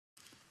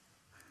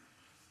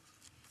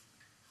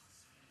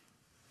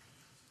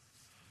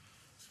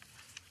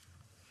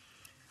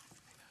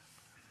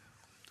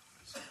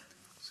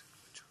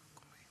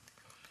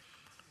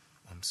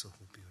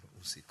وامسحوا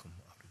برؤوسكم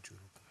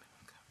وأرجلكم من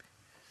الكعبين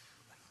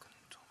وإن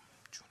كنتم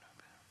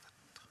جنبا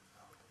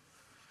فاطهروا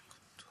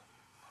كنتم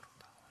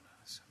مرضى وعلى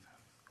سفر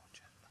أو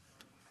جاء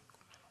أحد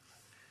منكم من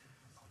الغائط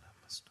أو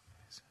لامستم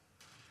النساء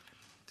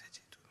لم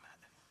تجدوا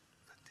ماء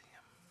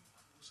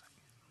فتيمموا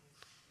صعيدا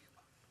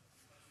طيبا.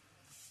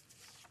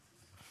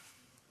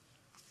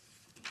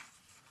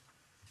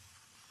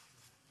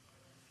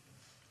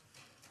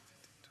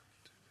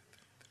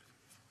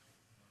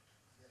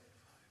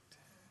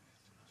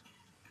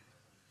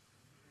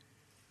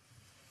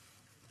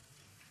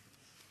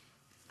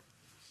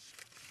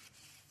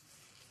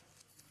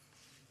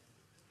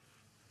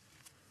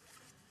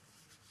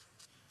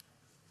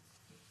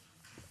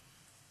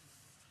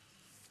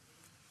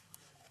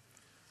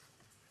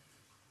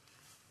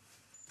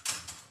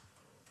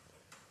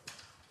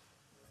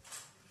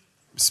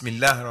 بسم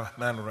الله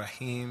الرحمن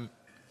الرحيم.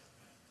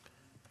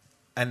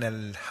 أن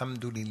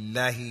الحمد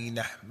لله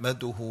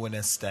نحمده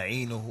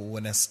ونستعينه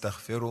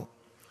ونستغفره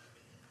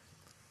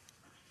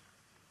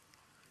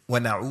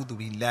ونعوذ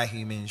بالله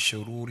من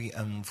شرور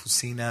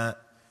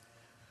أنفسنا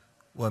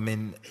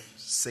ومن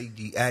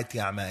سيئات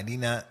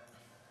أعمالنا.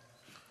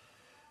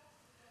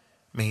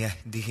 من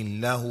يهده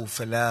الله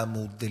فلا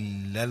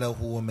مضل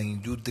له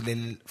ومن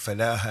يضلل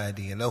فلا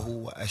هادي له،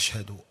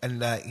 وأشهد أن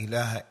لا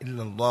إله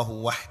إلا الله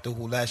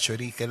وحده لا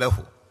شريك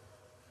له،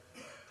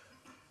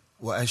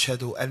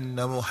 وأشهد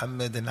أن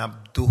محمدا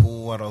عبده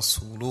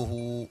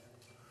ورسوله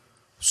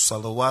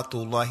صلوات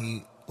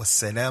الله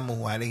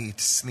وسلامه عليه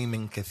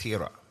تسليما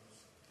كثيرا.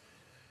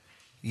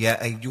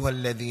 يا أيها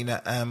الذين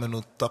آمنوا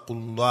اتقوا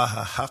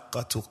الله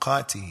حق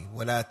تقاته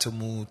ولا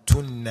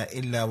تموتن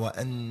إلا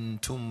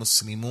وأنتم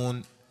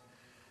مسلمون.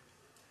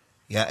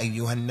 يا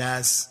أيها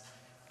الناس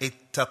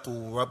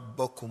اتقوا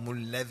ربكم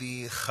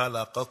الذي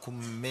خلقكم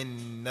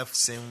من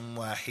نفس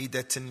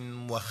واحدة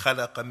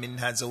وخلق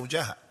منها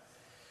زوجها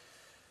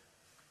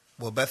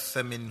وبث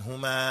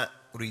منهما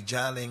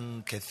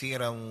رجالا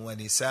كثيرا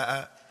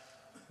ونساء،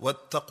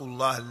 واتقوا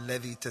الله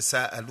الذي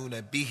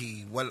تساءلون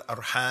به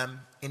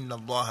والأرحام إن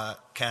الله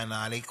كان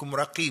عليكم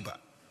رقيبا.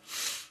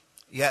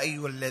 يا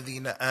أيها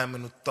الذين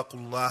آمنوا اتقوا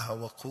الله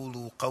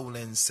وقولوا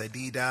قولا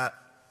سديدا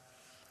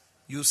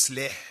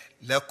يصلح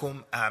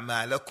لكم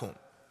أعمالكم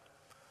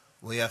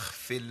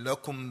ويغفر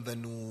لكم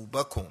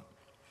ذنوبكم،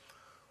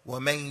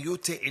 ومن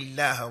يطع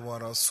الله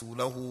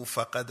ورسوله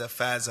فقد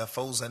فاز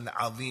فوزا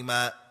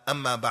عظيما.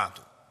 أما بعد،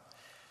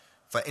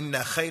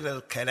 فإن خير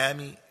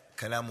الكلام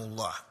كلام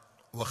الله،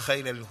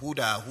 وخير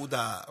الهدى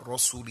هدى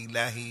رسول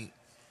الله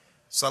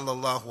صلى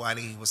الله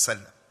عليه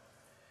وسلم،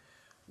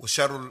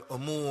 وشر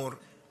الأمور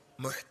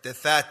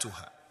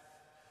محدثاتها،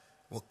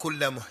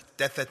 وكل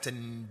محدثة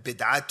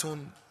بدعة،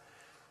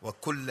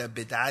 وكل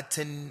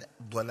بدعة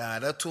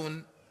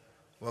ضلالة،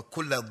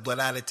 وكل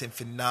ضلالة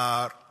في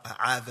النار.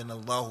 أعاذنا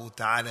الله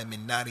تعالى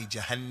من نار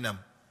جهنم.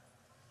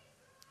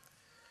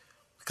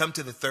 We come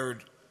to the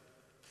third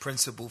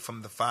principle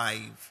from the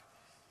 5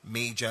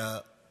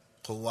 major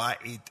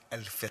Qawaaid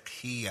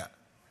al-Fiqhiyyah.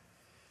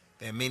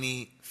 There are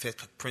many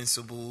fiqh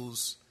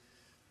principles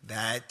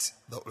that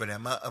the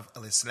ulama of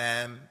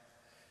al-Islam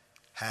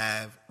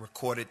have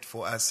recorded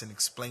for us and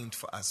explained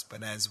for us,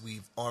 but as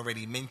we've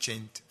already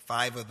mentioned,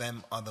 5 of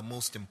them are the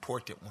most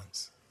important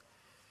ones.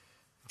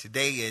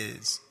 Today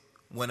is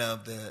one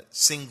of the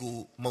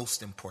single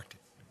most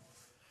important.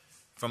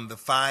 From the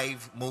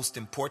 5 most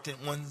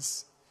important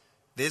ones,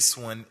 this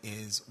one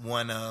is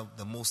one of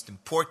the most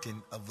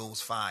important of those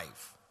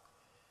 5.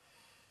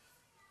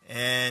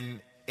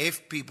 And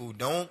if people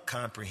don't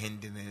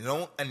comprehend it and they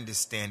don't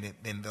understand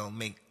it, then they'll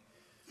make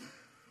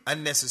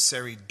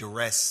unnecessary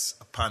duress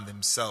upon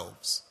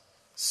themselves,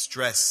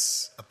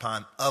 stress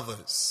upon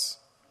others.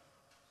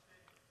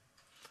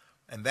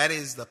 And that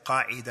is the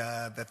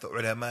qaida that the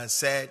ulama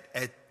said,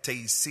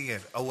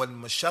 at-taysir, aw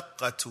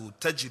al-mashaqqatu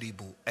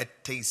tajribu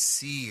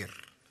at-taysir.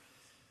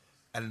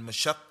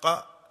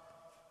 Al-mashaqqa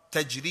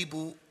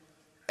tajribu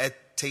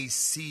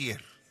at-taysir.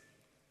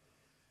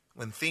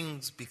 When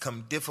things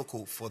become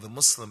difficult for the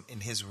Muslim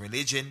in his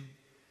religion,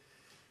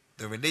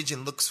 the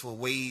religion looks for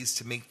ways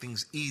to make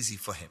things easy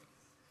for him.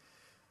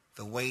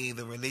 The way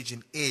the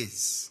religion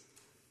is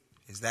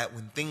that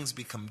when things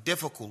become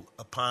difficult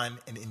upon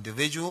an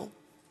individual,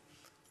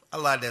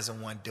 Allah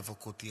doesn't want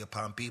difficulty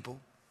upon people.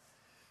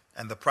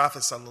 And the Prophet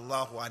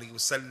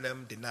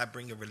ﷺ did not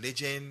bring a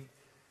religion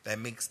that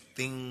makes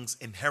things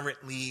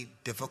inherently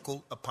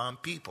difficult upon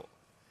people.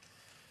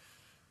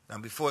 Now,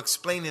 before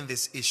explaining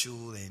this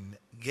issue and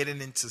getting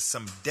into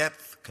some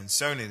depth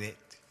concerning it,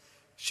 it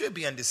should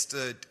be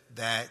understood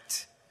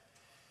that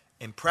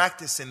in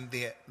practicing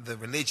the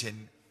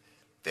religion,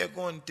 there are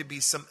going to be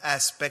some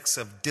aspects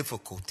of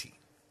difficulty.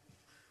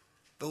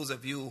 Those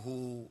of you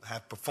who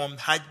have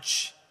performed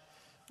Hajj,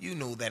 you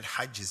know that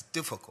Hajj is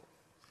difficult.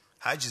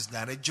 Hajj is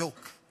not a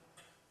joke.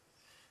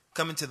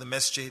 Coming to the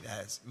masjid,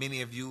 as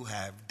many of you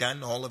have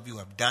done, all of you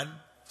have done,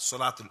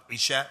 Salatul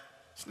Isha,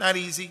 it's not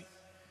easy.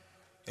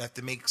 You have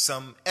to make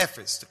some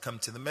efforts to come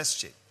to the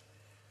masjid.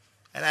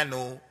 And I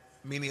know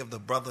many of the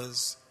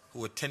brothers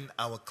who attend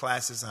our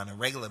classes on a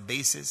regular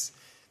basis,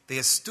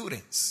 They're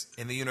students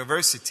in the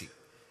university,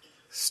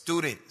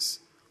 students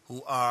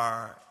who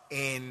are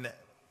in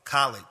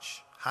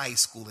college, high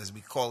school as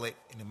we call it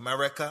in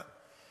America.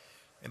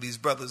 And these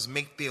brothers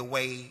make their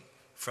way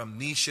from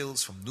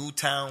Neshills, from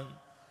Newtown,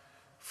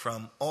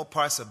 from all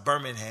parts of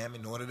Birmingham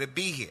in order to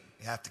be here.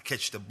 They have to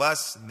catch the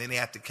bus, and then they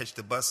have to catch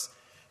the bus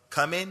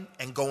coming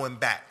and going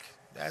back.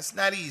 That's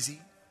not easy.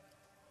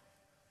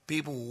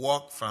 People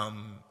walk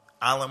from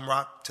Alam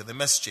Rock to the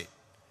masjid.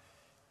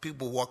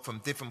 People walk from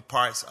different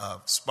parts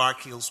of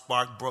Spark Hill,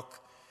 Spark Brook,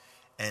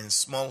 and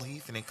Small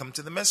Heath, and they come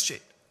to the masjid.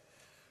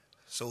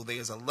 So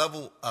there's a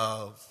level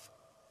of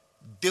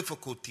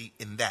difficulty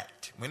in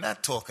that. We're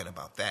not talking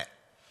about that.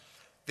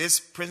 This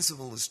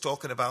principle is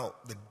talking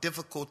about the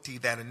difficulty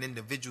that an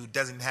individual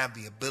doesn't have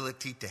the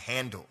ability to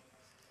handle.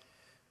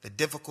 The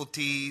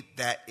difficulty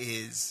that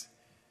is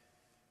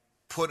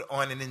put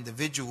on an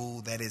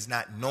individual that is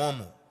not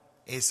normal.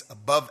 It's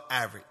above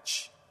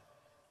average.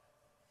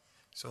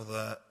 So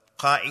the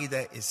Qawaaid,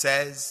 it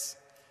says,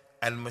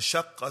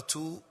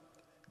 al-mashaqqatu,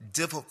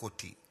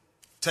 difficulty,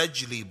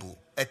 tajlibu,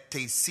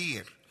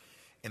 at-taysir.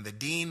 In the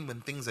deen, when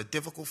things are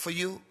difficult for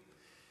you,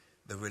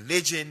 the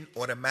religion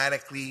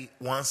automatically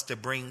wants to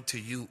bring to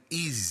you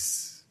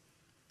ease.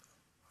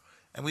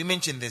 And we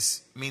mentioned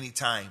this many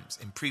times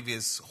in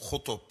previous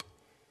khutub.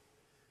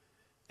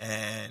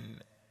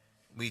 And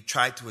we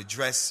tried to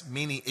address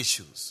many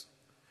issues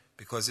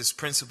because this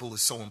principle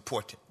is so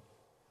important.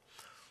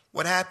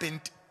 What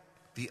happened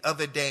the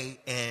other day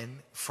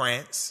in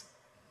France,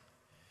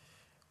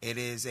 it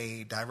is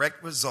a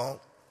direct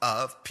result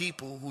of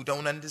people who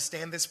don't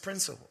understand this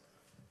principle.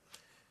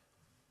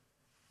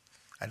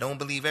 I don't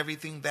believe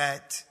everything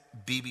that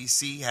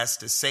BBC has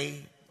to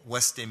say,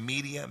 Western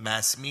media,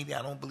 mass media.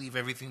 I don't believe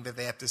everything that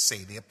they have to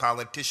say. They're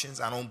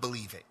politicians. I don't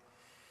believe it.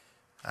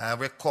 I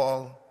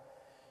recall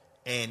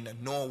in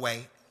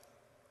Norway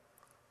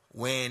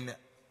when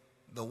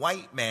the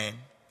white man,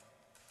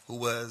 who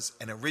was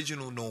an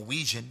original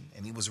Norwegian,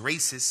 and he was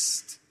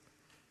racist,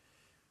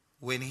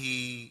 when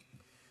he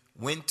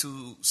went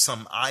to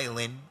some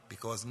island,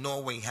 because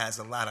Norway has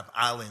a lot of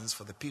islands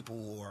for the people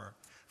who are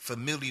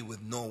familiar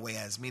with Norway,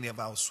 as many of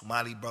our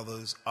Somali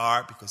brothers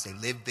are, because they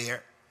live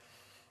there.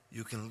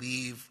 You can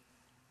leave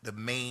the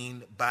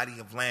main body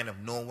of land of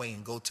Norway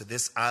and go to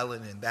this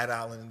island and that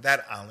island and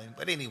that island.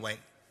 But anyway,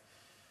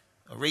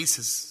 a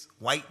racist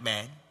white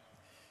man,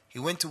 he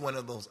went to one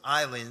of those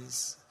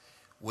islands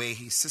where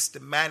he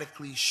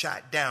systematically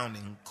shot down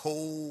in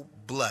cold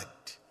blood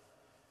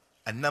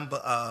a number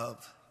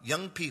of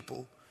young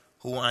people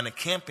who were on a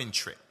camping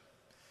trip.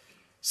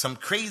 Some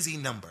crazy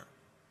number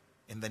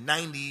in the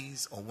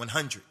 90s or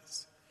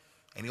 100s.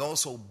 And he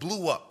also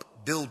blew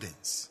up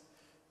buildings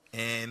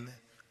in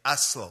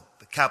Oslo,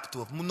 the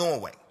capital of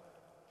Norway.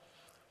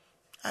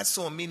 I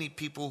saw many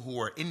people who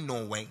were in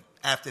Norway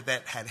after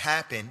that had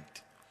happened.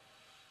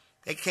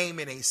 They came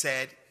and they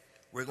said,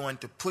 we're going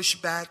to push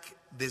back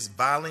this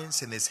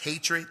violence and this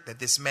hatred that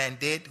this man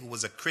did, who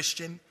was a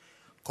Christian,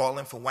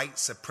 calling for white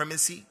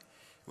supremacy.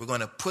 We're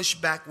going to push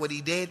back what he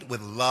did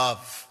with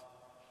love.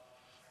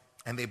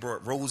 And they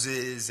brought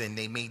roses and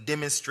they made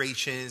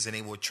demonstrations and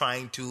they were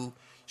trying to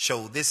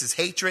show this is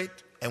hatred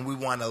and we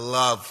want to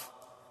love.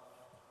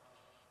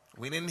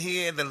 We didn't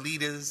hear the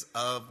leaders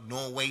of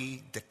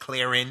Norway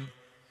declaring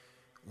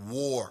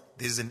war.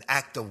 This is an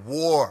act of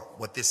war.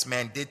 What this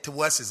man did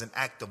to us is an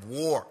act of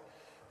war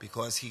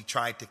because he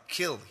tried to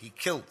kill. He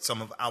killed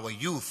some of our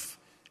youth,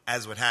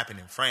 as what happened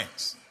in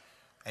France.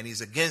 And he's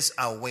against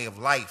our way of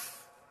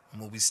life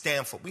and what we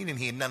stand for. We didn't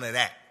hear none of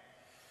that,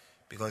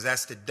 because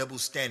that's the double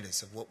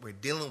standards of what we're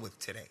dealing with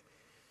today.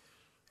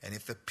 And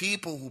if the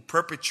people who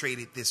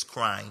perpetrated this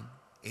crime,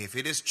 if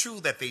it is true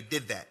that they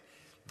did that,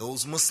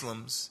 those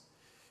Muslims,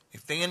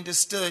 if they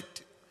understood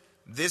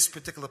this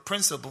particular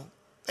principle,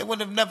 they would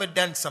have never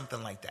done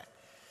something like that.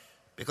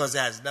 Because it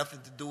has nothing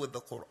to do with the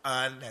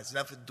Quran, it has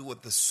nothing to do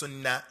with the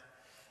Sunnah,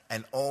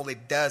 and all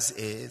it does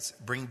is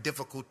bring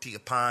difficulty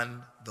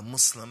upon the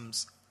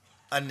Muslims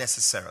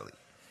unnecessarily.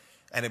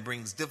 And it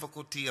brings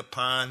difficulty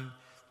upon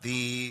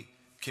the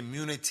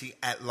community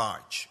at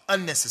large,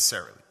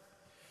 unnecessarily.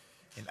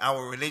 In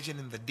our religion,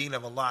 in the deen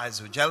of Allah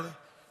Azza wa Jalla,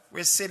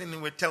 we're sitting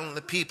and we're telling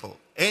the people,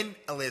 in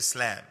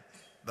al-Islam,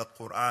 the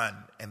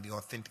Quran and the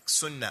authentic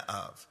Sunnah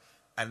of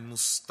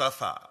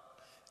Al-Mustafa,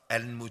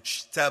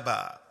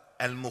 Al-Mujtaba,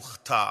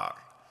 Al-Mukhtar,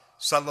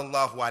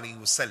 Sallallahu Alaihi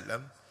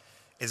Wasallam,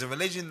 is a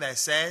religion that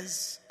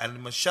says,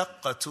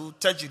 Al-Mashaqqatu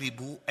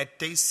tajribu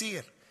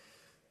at-taysir.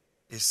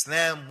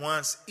 Islam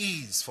wants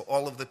ease for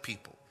all of the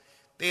people.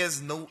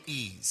 There's no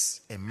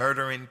ease in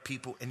murdering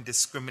people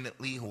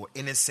indiscriminately who are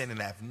innocent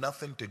and have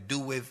nothing to do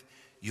with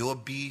your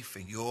beef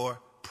and your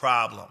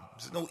problem.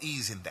 There's no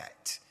ease in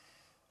that.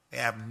 They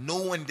have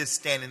no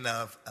understanding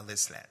of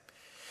al-Islam.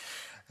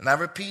 And I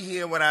repeat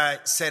here what I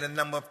said a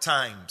number of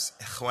times.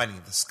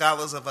 Ikhwani, the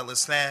scholars of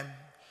al-Islam,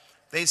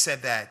 they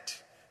said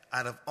that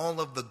out of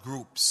all of the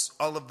groups,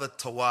 all of the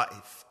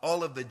tawa'if,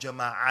 all of the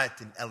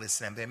jama'at in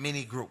al-Islam, there are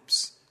many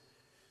groups.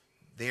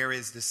 There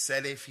is the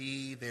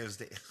Salafi, there's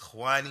the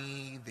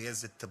Ikhwani,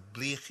 there's the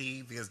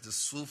Tablighi, there's the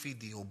Sufi,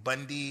 the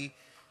Ubandi,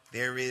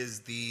 there is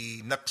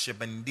the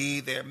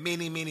Naqshbandi. There are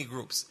many, many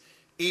groups.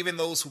 Even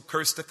those who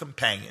curse the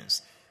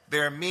companions.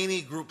 There are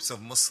many groups of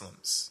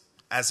Muslims.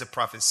 As the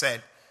Prophet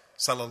said,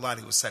 sallallahu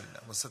alaihi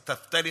wasallam,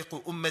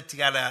 وَسَتَفْتَرِقُ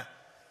أُمَّتِي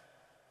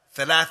عَلَى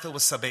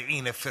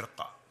 73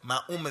 فِرْقَةً.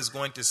 My ummah is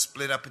going to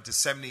split up into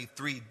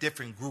 73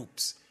 different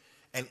groups.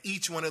 And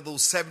each one of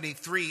those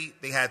 73,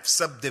 they have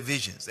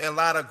subdivisions. There are a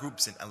lot of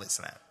groups in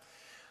Al-Islam.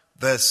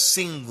 The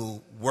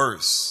single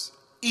worst,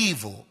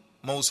 evil,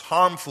 most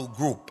harmful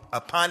group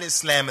upon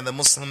Islam and the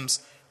Muslims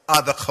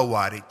are the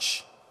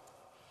Khawarij.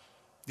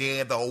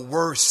 They are the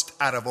worst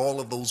out of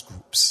all of those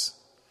groups.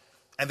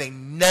 And they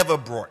never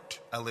brought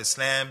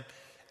Al-Islam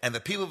and the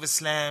people of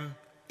Islam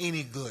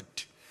any good.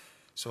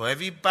 So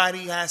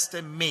everybody has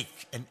to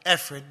make an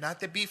effort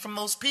not to be from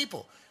those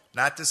people,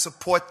 not to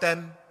support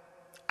them.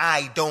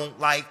 I don't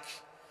like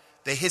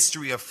the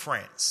history of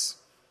France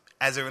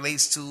as it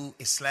relates to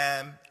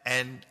Islam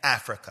and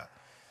Africa,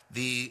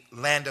 the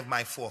land of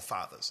my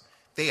forefathers.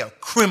 They are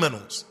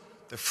criminals.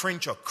 The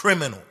French are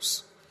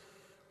criminals.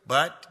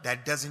 But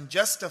that doesn't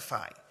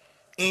justify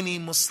any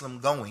Muslim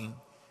going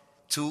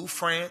to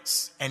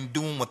France and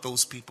doing what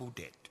those people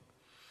did.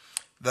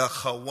 The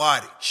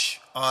Khawarij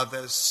are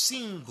the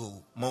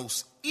single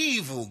most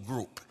evil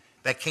group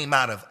that came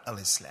out of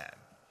Al-Islam.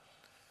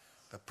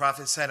 The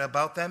Prophet said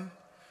about them,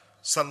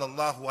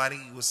 sallallahu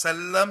alaihi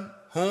wasallam,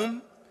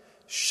 hum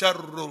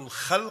sharrul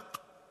khalq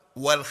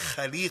wal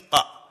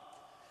khaliqa.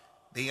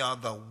 They are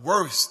the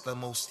worst, the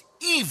most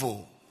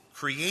evil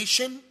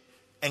creation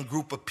and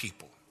group of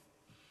people.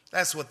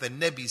 That's what the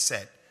Nabi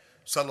said,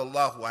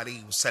 sallallahu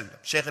alaihi wasallam.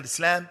 Sheikh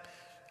al-Islam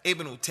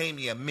Ibn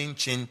Taymiyyah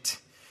mentioned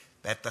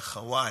that the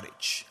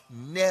Khawarij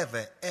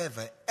never,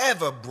 ever,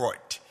 ever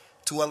brought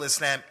to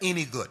Al-Islam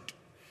any good.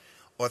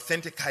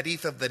 Authentic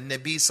hadith of the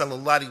Nabi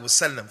sallallahu alaihi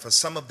wasallam for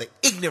some of the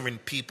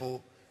ignorant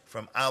people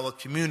from our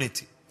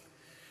community.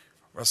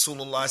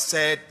 Rasulullah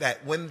said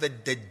that when the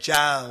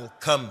Dajjal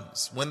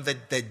comes, when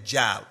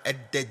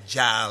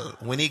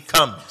he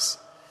comes,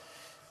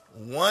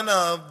 one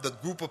of the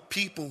group of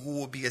people who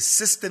will be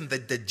assisting the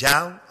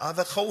Dajjal are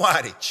the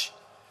Khawarij.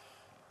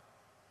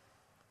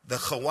 The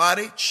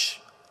Khawarij,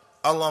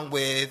 along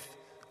with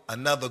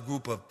another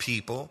group of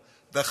people,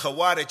 the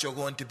Khawarij are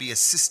going to be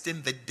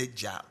assisting the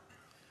Dajjal.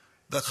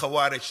 The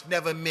Khawarij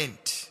never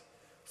meant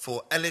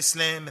for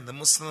Al-Islam and the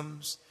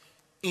Muslims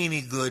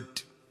any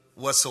good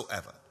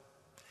whatsoever.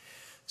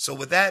 So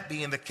with that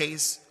being the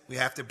case, we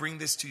have to bring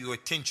this to your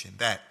attention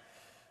that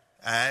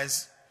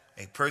as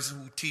a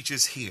person who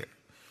teaches here,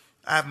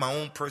 I have my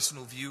own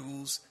personal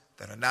views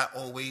that are not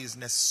always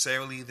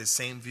necessarily the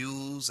same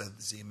views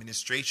as the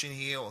administration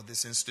here or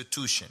this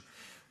institution.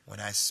 When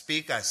I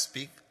speak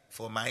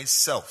for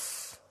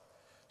myself.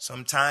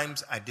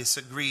 Sometimes I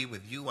disagree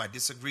with you, I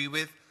disagree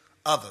with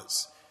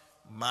others.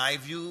 My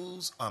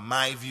views are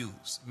my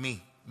views.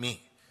 Me.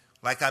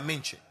 Like I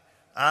mentioned,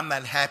 I'm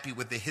not happy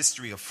with the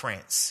history of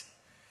France.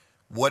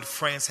 What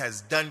France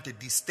has done to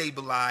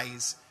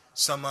destabilize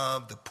some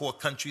of the poor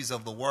countries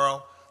of the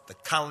world. The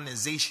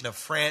colonization of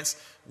France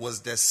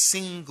was the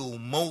single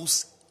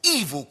most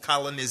evil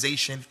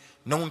colonization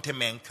known to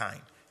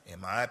mankind,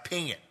 in my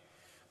opinion.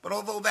 But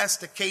although that's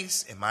the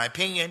case, in my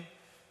opinion,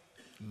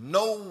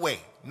 no way,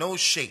 no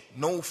shape,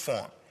 no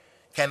form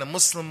can a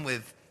Muslim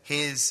with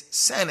his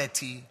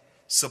sanity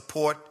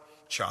support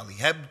Charlie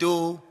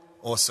Hebdo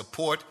or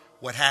support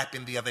what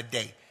happened the other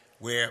day,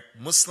 where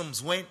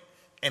Muslims went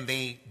and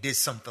they did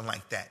something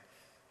like that.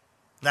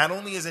 Not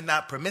only is it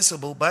not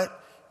permissible,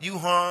 but you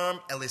harm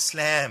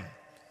Al-Islam.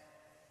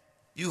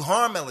 You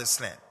harm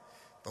Al-Islam.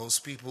 Those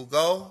people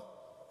go,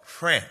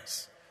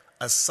 France,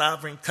 a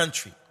sovereign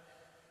country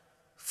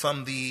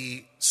from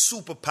the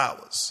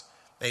superpowers.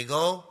 They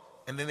go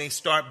and then they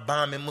start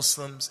bombing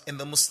Muslims in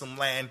the Muslim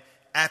land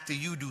after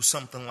you do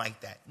something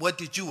like that. What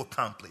did you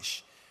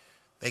accomplish?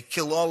 They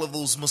kill all of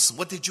those Muslims.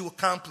 What did you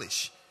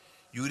accomplish?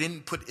 You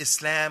didn't put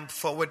Islam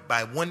forward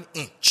by 1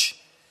 inch.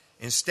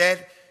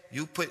 Instead,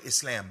 you put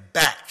Islam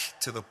back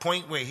to the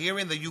point where here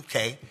in the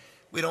UK,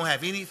 we don't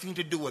have anything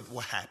to do with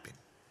what happened.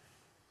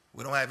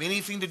 We don't have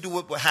anything to do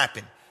with what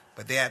happened.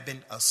 But there have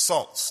been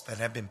assaults that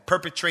have been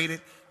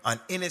perpetrated on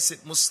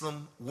innocent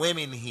Muslim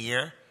women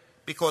here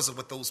because of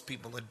what those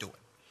people are doing.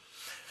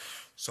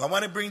 So I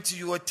want to bring to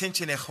your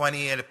attention,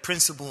 Ikhwani, a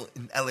principle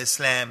in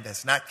Al-Islam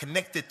that's not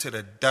connected to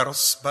the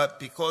dars, but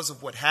because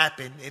of what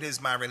happened, it is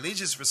my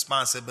religious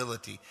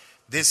responsibility.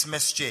 This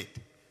masjid,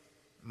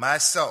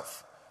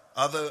 myself,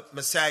 other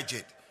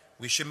masajid,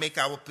 we should make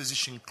our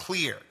position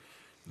clear,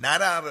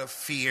 not out of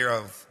fear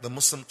of the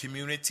Muslim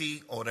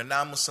community or the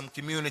non-Muslim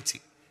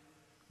community,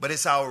 but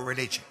it's our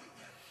religion.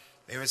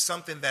 There is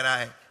something that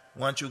I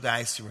want you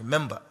guys to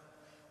remember.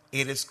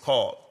 It is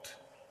called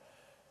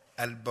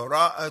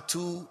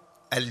Al-Bara'atu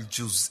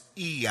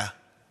Al-Juz'iyah.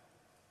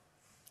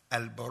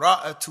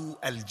 Al-Bara'atu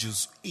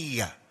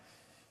Al-Juz'iyah.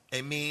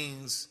 It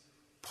means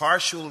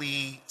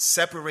partially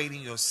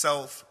separating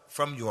yourself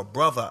from your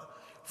brother,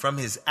 from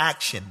his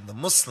action, the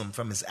Muslim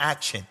from his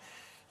action.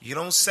 You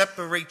don't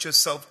separate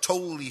yourself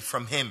totally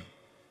from him.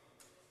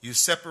 You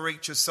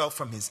separate yourself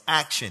from his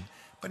action.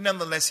 But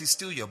nonetheless, he's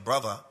still your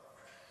brother.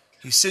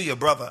 He's still your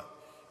brother.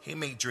 He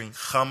may drink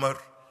khamr.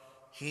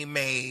 He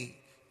may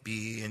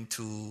be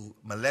into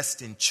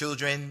molesting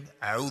children.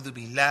 A'udhu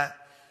billah.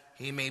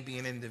 He may be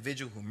an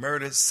individual who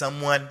murders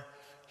someone.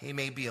 He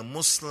may be a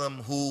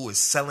Muslim who is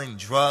selling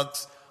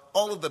drugs.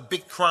 All of the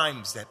big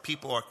crimes that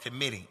people are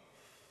committing.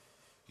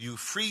 You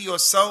free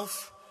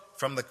yourself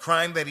from the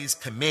crime that he's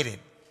committed.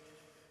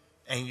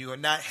 And you are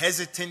not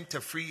hesitant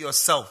to free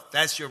yourself.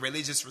 That's your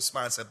religious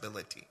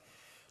responsibility.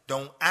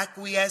 Don't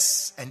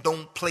acquiesce and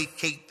don't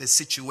placate the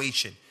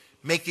situation.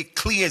 Make it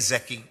clear,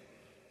 Zeki.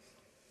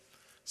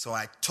 So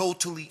I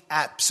totally,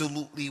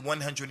 absolutely,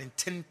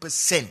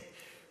 110%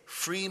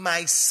 free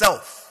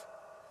myself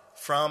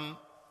from,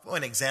 for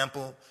an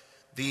example,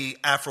 the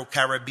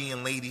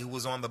Afro-Caribbean lady who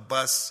was on the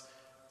bus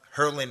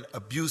hurling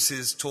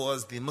abuses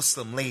towards the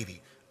Muslim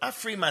lady. I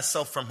free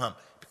myself from her.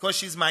 Because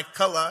she's my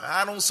color,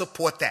 I don't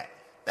support that.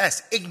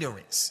 That's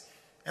ignorance.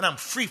 And I'm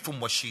free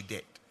from what she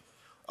did.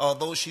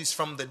 Although she's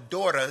from the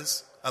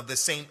daughters of the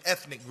same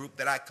ethnic group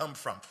that I come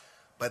from.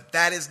 But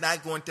that is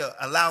not going to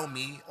allow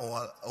me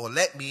or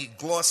let me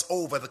gloss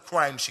over the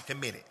crime she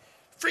committed.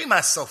 Free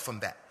myself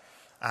from that.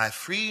 I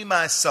free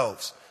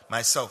myself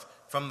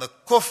from the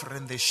kufr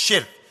and the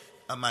shirk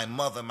of my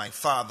mother, my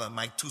father,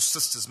 my two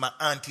sisters, my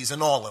aunties,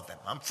 and all of them.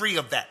 I'm free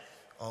of that.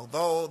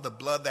 Although the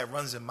blood that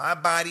runs in my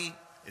body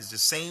is the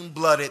same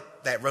blood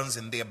that runs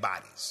in their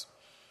bodies.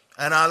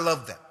 And I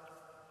love them.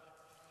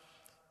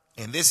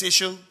 In this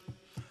issue,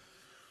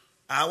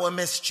 our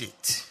masjid,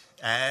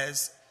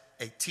 as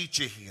a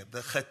teacher here, the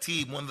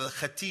khatib, one of the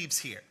khatibs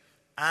here,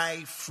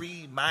 I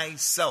free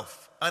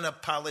myself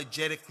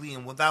unapologetically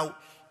and without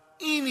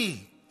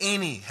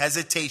any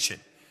hesitation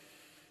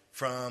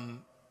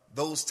from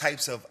those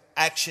types of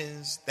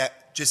actions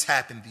that just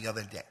happened the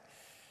other day.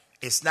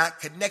 It's not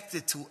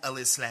connected to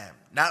al-Islam,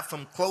 not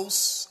from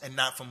close and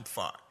not from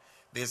far.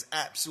 There's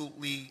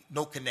absolutely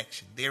no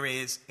connection. There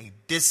is a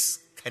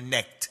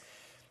disconnect.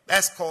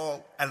 That's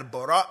called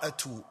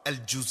al-bara'atu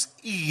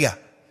al-juz'iyyah.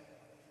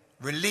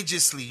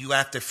 Religiously, you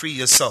have to free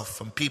yourself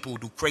from people who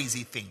do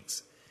crazy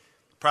things.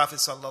 Prophet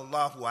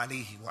sallallahu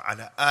alaihi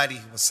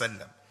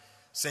wasallam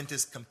sent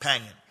his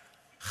companion,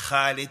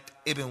 Khalid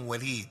ibn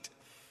Walid,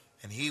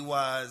 and he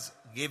was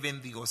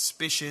given the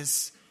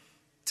auspicious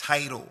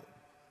title,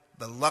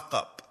 the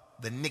laqab,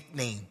 the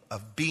nickname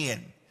of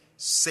being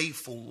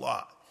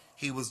Sayfullah.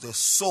 He was the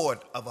sword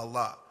of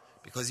Allah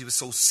because he was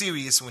so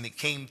serious when it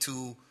came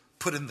to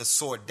putting the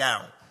sword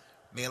down.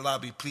 May Allah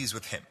be pleased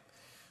with him.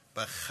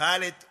 But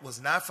Khalid was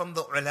not from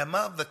the ulama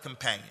of the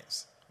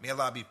companions. May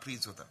Allah be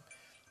pleased with him.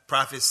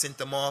 Prophet sent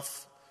them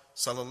off,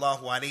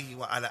 sallallahu alaihi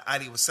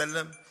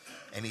wasallam,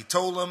 and he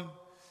told them,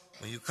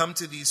 when you come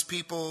to these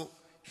people,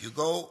 you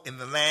go in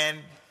the land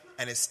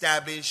and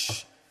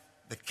establish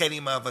the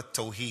kalima of a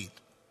tawheed.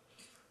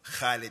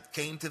 Khalid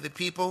came to the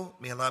people,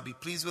 may Allah be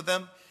pleased with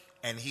them,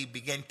 and he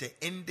began to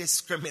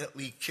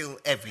indiscriminately kill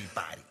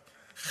everybody.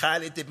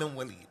 Khalid ibn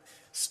Walid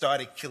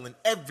started killing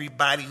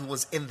everybody who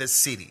was in the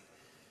city.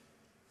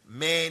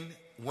 Men,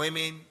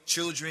 women,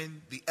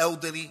 children, the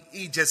elderly.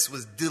 He just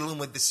was dealing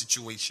with the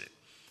situation.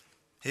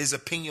 His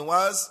opinion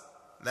was,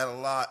 let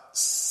Allah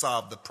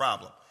solve the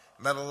problem.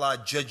 Let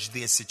Allah judge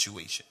their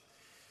situation.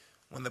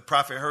 When the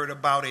Prophet heard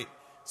about it,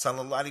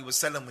 sallallahu alaihi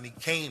wasallam, when he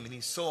came and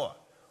he saw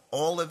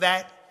all of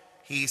that,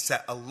 he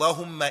said,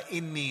 Allahumma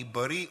inni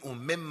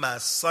bari'un mimma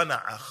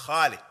sana'a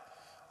Khalid.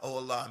 Oh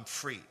Allah, I'm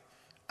free.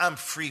 I'm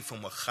free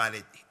from what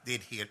Khalid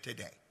did here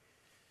today.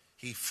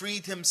 He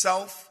freed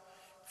himself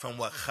from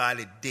what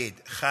Khalid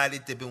did.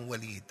 Khalid ibn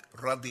Walid,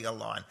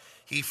 radiyallahu anh.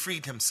 He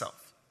freed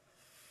himself.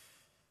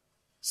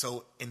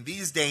 So in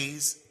these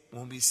days,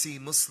 when we see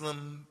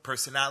Muslim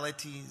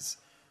personalities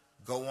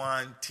go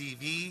on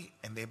TV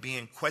and they're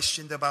being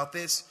questioned about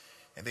this,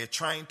 and they're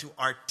trying to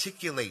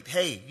articulate,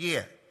 hey,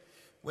 yeah,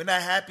 we're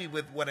not happy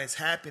with what has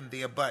happened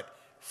there, but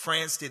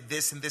France did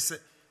this and this.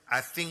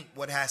 I think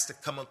what has to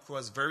come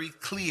across very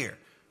clear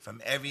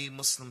from every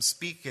Muslim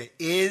speaker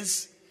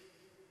is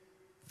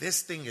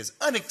this thing is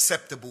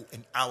unacceptable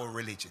in our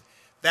religion.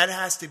 That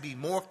has to be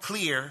more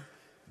clear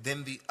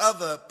than the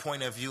other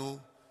point of view.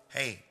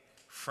 Hey,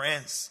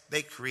 France,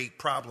 they create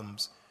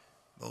problems.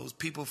 Those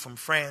people from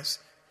France,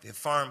 their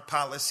foreign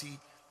policy,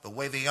 the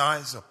way they are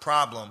is a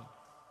problem.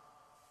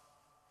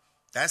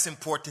 That's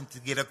important to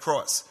get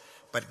across.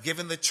 But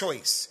given the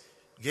choice,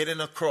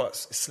 getting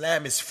across,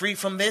 Islam is free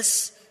from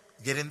this,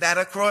 getting that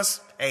across,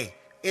 hey,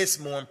 it's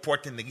more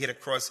important to get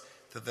across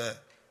to the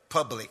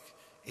public.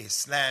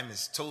 Islam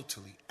is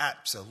totally,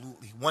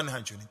 absolutely,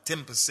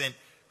 110%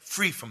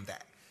 free from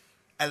that.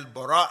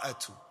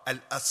 Al-bara'atu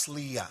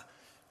al-asliyah.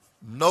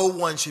 No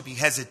one should be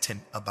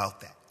hesitant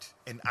about that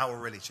in our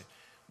religion.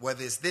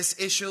 Whether it's this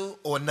issue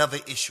or another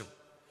issue.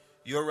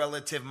 Your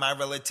relative, my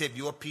relative,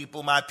 your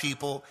people, my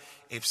people.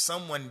 If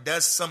someone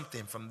does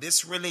something from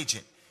this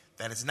religion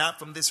that is not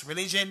from this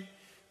religion,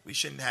 we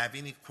shouldn't have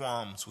any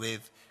qualms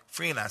with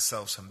freeing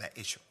ourselves from that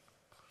issue.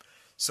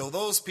 So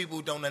those people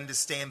who don't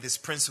understand this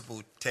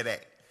principle today,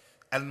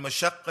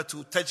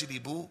 Al-mashaqqatu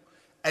tajribu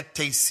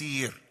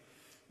at-taysir.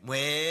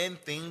 When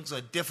things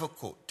are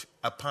difficult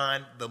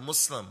upon the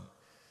Muslim,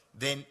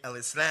 then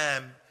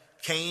Al-Islam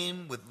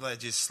came with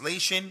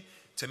legislation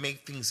to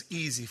make things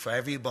easy for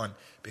everyone,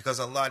 because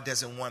Allah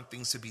doesn't want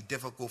things to be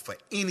difficult for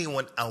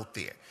anyone out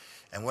there.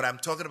 And what I'm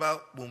talking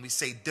about when we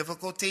say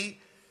difficulty,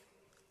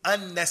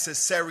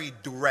 unnecessary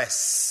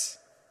duress.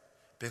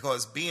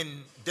 Because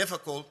being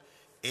difficult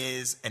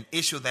is an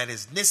issue that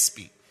is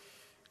nisbi.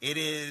 It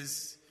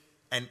is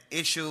an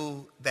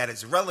issue that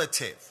is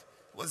relative.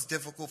 What's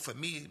difficult for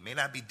me may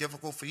not be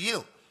difficult for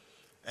you.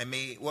 And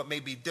what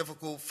may be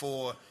difficult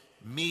for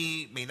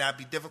me may not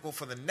be difficult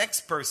for the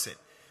next person.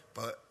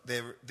 But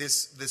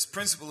this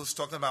principle is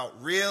talking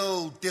about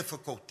real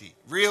difficulty.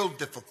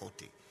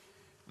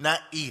 Not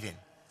eating,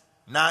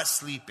 not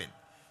sleeping,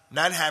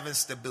 not having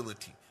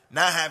stability,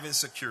 not having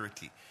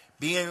security,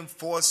 being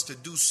forced to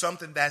do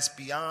something that's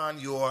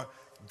beyond your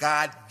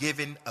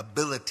God-given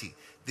ability,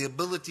 the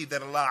ability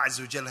that Allah Azza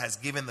wa Jalla has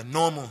given the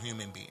normal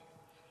human being.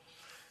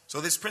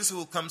 So this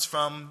principle comes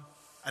from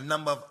a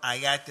number of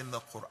ayat in the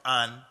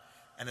Quran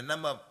and a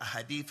number of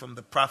hadith from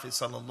the Prophet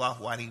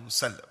sallallahu alaihi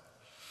wasallam.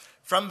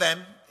 From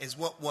them is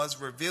what was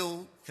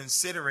revealed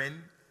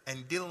considering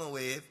and dealing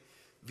with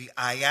the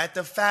ayat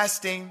of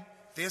fasting.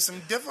 There's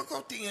some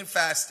difficulty in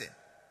fasting.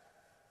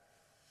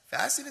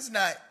 Fasting is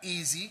not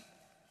easy.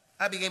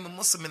 I became a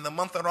Muslim in the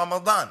month of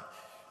Ramadan,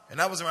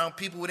 and I was around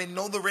people who didn't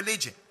know the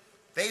religion.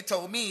 They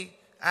told me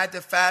I had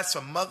to fast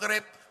from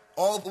Maghrib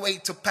all the way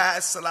to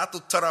past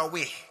Salatul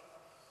Taraweeh.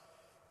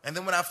 And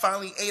then when I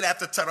finally ate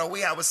after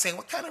Taraweeh, I was saying,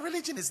 what kind of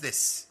religion is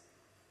this?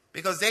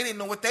 Because they didn't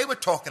know what they were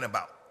talking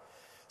about.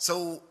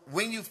 So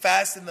when you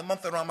fast in the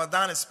month of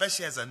Ramadan,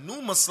 especially as a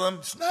new Muslim,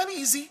 it's not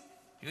easy.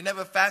 You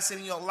never fasted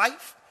in your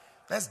life.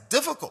 That's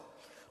difficult.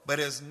 But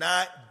it's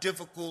not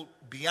difficult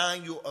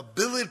beyond your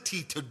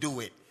ability to do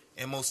it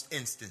in most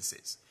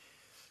instances.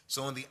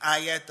 So in the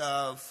ayat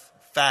of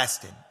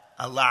fasting,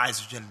 Allah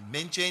Azza wa Jalla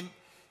mentioned,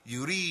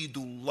 يُرِيدُ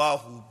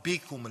اللَّهُ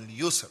بِكُمُ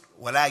الْيُسْرِ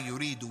وَلَا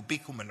يُرِيدُ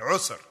بِكُمُ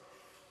الْعُسْرِ.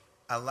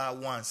 Allah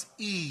wants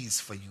ease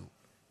for you,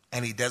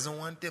 and He doesn't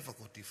want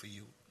difficulty for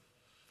you.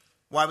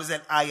 Why was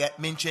that ayat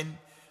mentioned?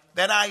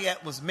 That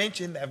ayat was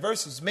mentioned, that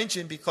verse was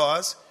mentioned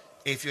because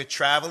if you're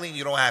traveling,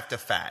 you don't have to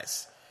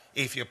fast.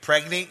 If you're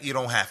pregnant, you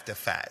don't have to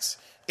fast.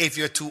 If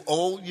you're too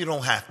old, you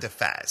don't have to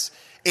fast.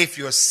 If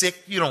you're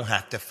sick, you don't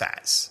have to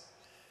fast.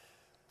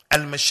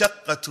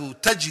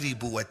 Al-mashaqqatu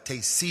tajribu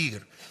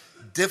at-taysir.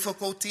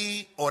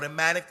 Difficulty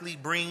automatically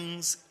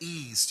brings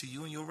ease to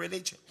you in your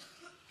religion.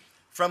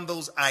 From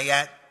those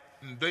ayat,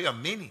 there are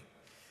many.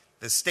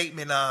 The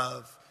statement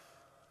of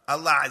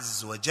Allah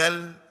Azza wa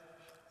Jal,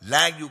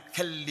 La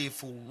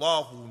yukallifu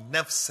Allahu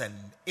nafsan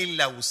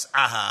illa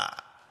wus'aha.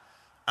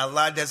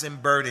 Allah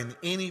doesn't burden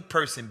any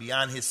person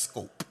beyond his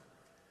scope.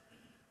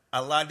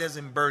 Allah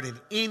doesn't burden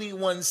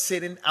anyone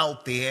sitting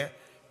out there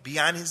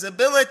beyond his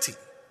ability.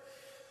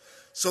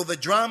 So the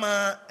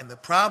drama and the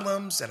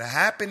problems that are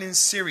happening in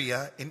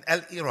Syria, in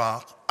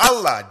Iraq,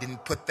 Allah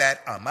didn't put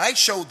that on my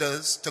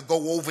shoulders to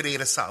go over there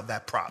to solve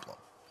that problem.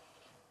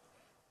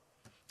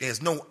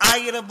 There's no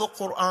ayat of the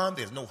Quran,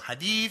 there's no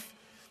hadith,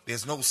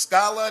 there's no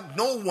scholar,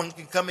 no one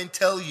can come and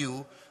tell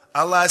you,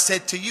 Allah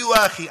said to you,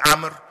 Akhi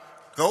Amr,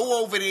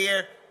 go over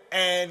there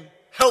and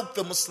help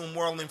the Muslim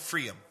world and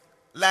free them.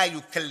 La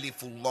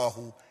yukallifu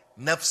Allahu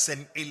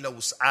nafsan illa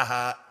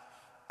wus'aha.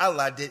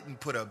 Allah didn't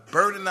put a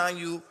burden on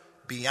you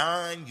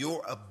beyond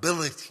your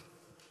ability.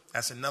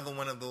 That's another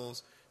one of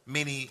those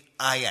many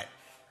ayat.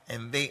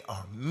 And they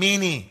are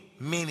many,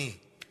 many.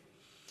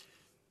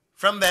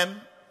 From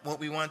them, what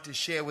we want to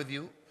share with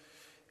you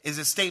is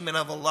a statement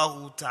of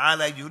Allah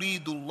Ta'ala,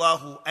 يُرِيدُ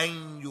اللَّهُ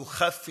أَن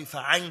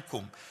يُخَفِّفَ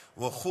عَنْكُمْ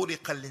وَخُلِقَ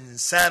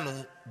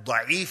الْإِنسَانُ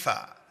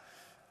ضَعِيفًا.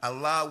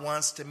 Allah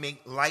wants to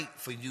make light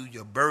for you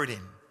your burden,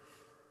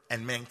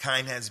 and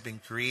mankind has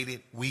been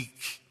created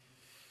weak.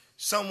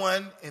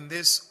 Someone in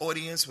this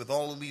audience with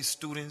all of these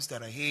students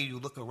that are here, you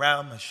look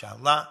around,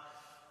 mashallah,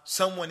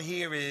 someone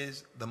here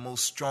is the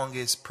most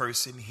strongest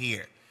person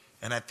here.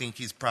 And I think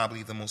he's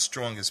probably the most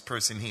strongest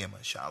person here,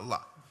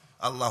 mashallah.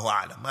 Allahu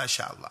A'lam,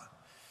 mashallah.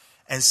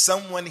 And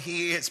someone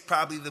here is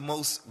probably the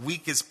most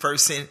weakest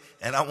person,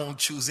 and I won't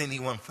choose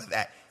anyone for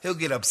that. He'll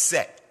get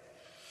upset.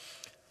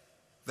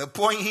 The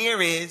point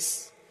here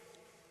is,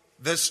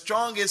 the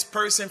strongest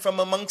person from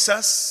amongst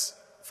us,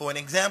 for an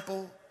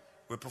example,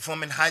 we're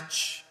performing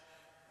Hajj,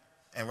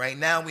 and right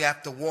now we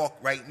have to walk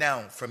right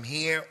now from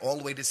here all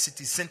the way to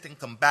city center and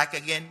come back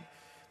again.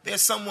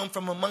 There's someone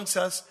from amongst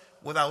us,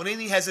 without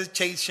any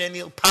hesitation,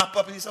 he'll pop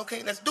up and he's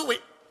okay, let's do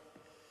it.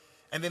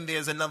 And then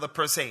there's another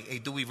person, hey,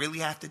 do we really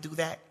have to do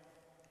that?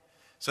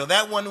 So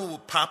that one who will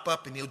pop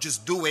up and he'll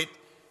just do it,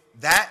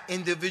 that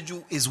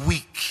individual is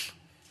weak.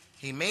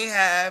 He may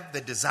have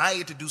the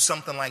desire to do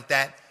something like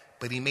that,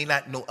 but he may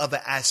not know other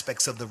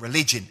aspects of the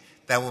religion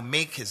that will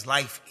make his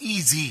life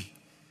easy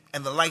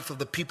and the life of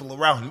the people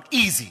around him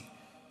easy.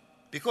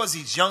 Because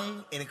he's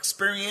young,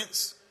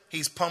 inexperienced,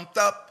 he's pumped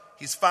up,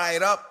 he's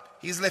fired up,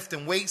 he's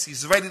lifting weights,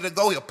 he's ready to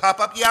go, he'll pop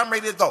up, yeah, I'm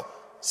ready to go.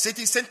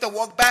 City center,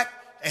 walk back,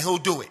 and he'll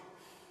do it.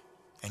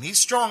 And he's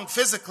strong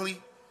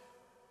physically,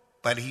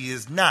 but he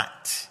is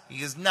not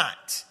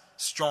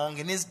strong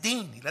in his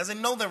deen. He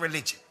doesn't know the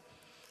religion.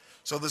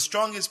 So the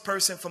strongest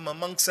person from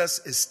amongst us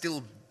is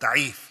still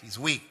da'if. He's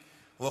weak.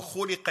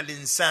 وَخُلِقَ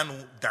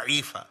الْإِنسَانُ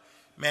دَعِيفًا.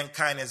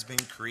 Mankind has been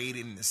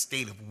created in a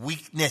state of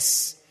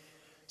weakness.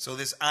 So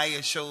this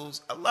ayah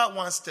shows Allah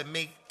wants to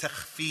make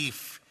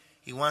takhfif.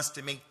 He wants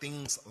to make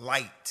things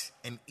light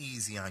and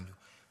easy on you.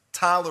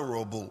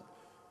 Tolerable,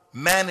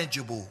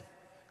 manageable,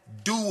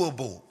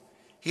 doable.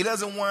 He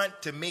doesn't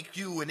want to make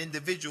you an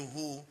individual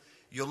who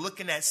you're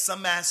looking at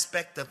some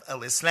aspect of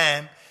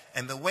Al-Islam,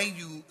 and the way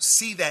you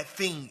see that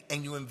thing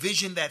and you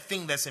envision that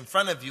thing that's in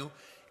front of you,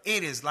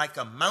 it is like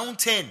a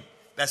mountain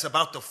that's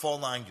about to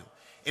fall on you.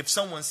 If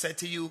someone said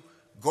to you,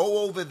 go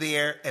over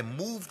there and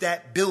move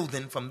that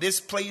building from this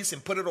place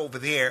and put it over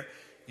there,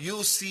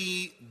 you'll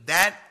see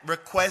that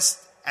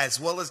request as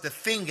well as the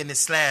thing in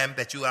Islam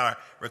that you are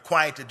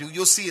required to do,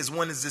 you'll see as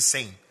one is the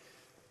same.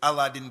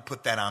 Allah didn't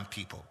put that on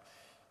people.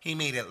 He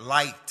made it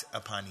light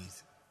upon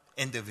these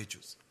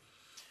individuals.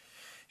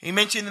 He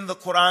mentioned in the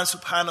Quran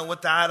subhanahu wa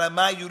ta'ala,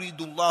 مَا يُرِيدُ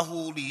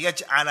اللَّهُ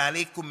لِيَجْعَلَ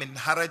عَلَيْكُم مِّنْ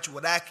حَرَجٍ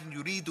وَلَكِنْ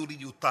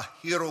يُرِيدُ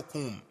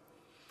لِيُطَهِّرَكُمْ.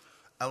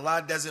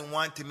 Allah doesn't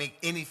want to make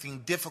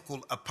anything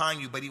difficult upon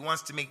you, but He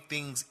wants to make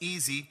things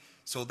easy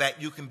so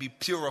that you can be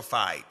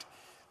purified.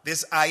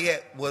 This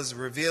ayat was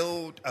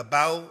revealed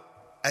about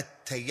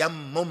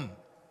at-tayammum.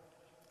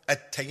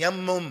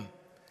 At-tayammum.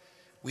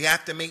 We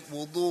have to make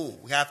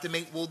wudu. We have to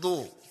make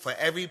wudu for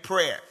every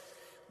prayer.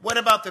 What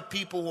about the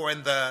people who are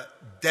in the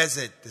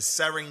desert, the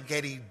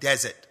Serengeti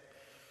desert?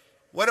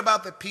 What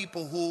about the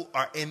people who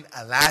are in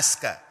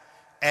Alaska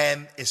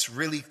and it's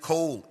really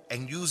cold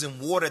and using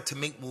water to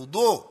make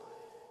wudu?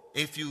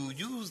 If you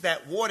use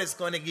that water, it's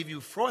going to give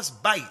you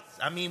frostbite.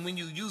 I mean, when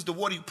you use the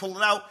water, you pull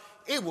it out,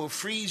 it will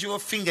freeze your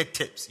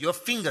fingertips, your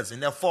fingers,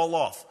 and they'll fall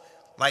off.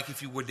 Like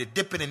if you were to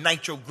dip it in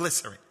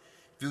nitroglycerin.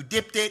 If you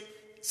dipped it,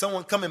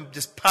 someone come and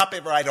just pop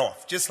it right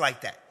off, just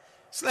like that.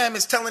 Islam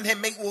is telling him,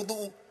 make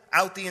wudu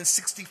out there in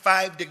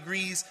 65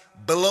 degrees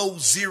below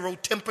zero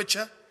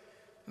temperature.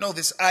 No,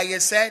 this ayah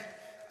said,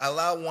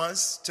 Allah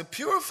wants to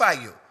purify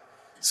you.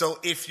 So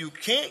if you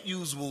can't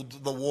use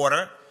the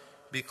water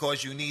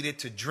because you need it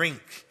to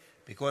drink,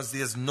 because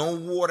there's no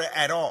water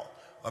at all,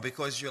 or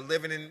because you're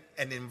living in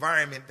an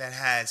environment that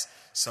has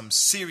some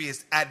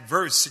serious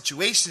adverse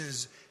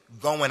situations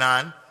going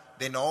on,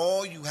 then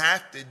all you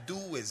have to do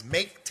is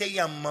make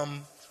tayammum.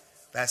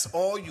 That's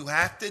all you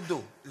have to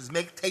do is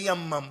make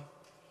tayammum.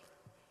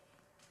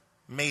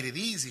 Made it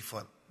easy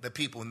for the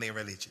people in their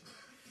religion.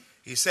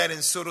 He said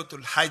in Surah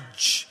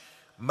Al-Hajj,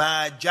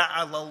 مَا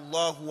جَعَلَ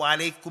اللَّهُ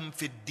عَلَيْكُمْ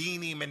فِي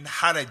الدِّينِ مِنْ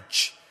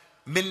حَرَجٍ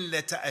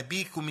مِلَّةَ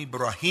أَبِيكُمْ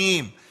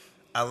إِبْرَاهِيمَ.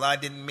 Allah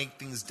didn't make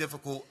things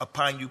difficult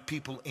upon you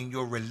people in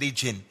your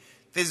religion.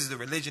 This is the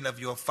religion of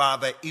your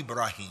father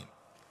Ibrahim.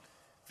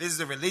 This is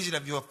the religion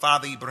of your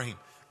father Ibrahim.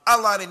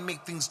 Allah didn't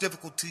make things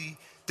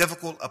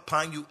difficult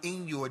upon you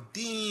in your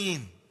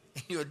deen.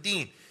 In your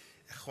deen.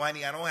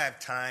 Ikhwani, I don't have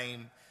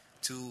time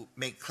to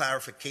make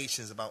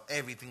clarifications about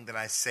everything that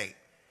I say.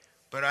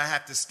 But I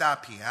have to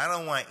stop here. I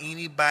don't want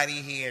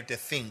anybody here to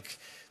think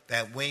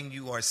that when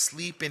you are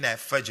sleeping at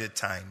Fajr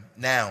time,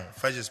 now,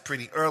 Fajr is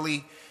pretty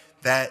early,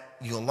 that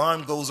your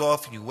alarm goes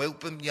off and you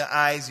open your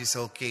eyes, you say,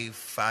 okay,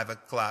 5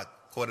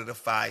 o'clock,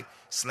 4:45,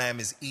 Islam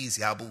is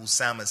easy. Abu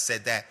Usamah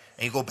said that,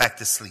 and you go back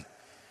to sleep.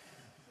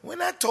 We're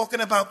not talking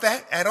about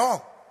that at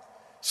all.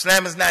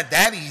 Islam is not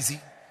that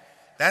easy.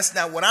 That's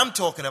not what I'm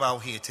talking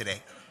about here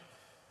today.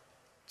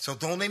 So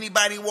don't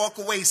anybody walk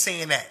away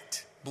saying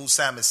that. Abu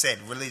Usamah said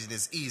religion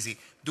is easy.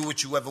 Do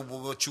what you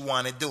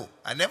want to do.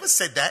 I never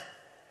said that.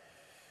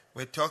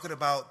 We're talking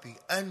about the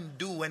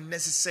undue,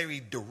 unnecessary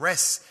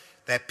duress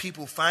that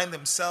people find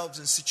themselves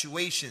in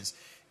situations.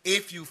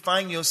 If you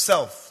find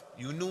yourself,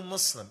 you new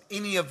Muslim,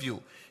 any of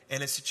you,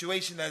 in a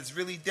situation that is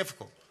really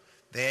difficult,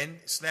 then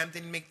Islam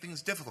didn't make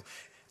things difficult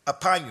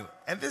upon you.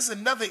 And this is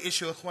another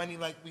issue, Ikhwani,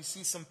 like we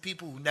see some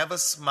people who never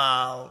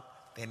smile,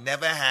 they're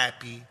never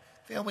happy,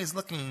 they're always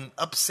looking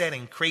upset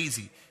and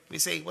crazy. We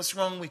say, what's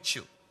wrong with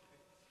you?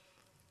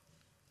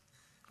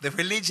 The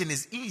religion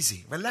is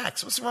easy.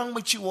 Relax. What's wrong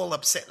with you all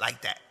upset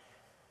like that?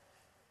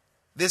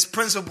 This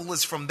principle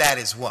is from that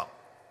as well.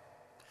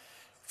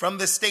 From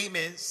the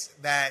statements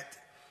that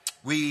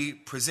we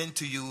present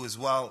to you as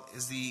well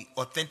is the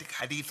authentic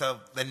hadith of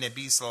the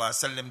Nabi Sallallahu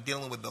Alaihi Wasallam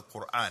dealing with the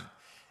Quran.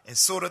 In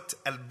Surah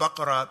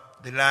Al-Baqarah,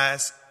 the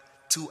last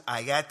 2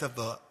 ayat of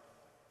the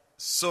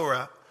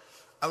surah,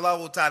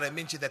 Allah Ta'ala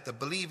mentioned that the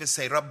believers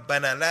say,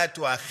 رَبَّنَا لَا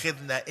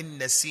تُؤَخِذْنَا إِن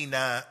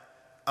نَسِينَا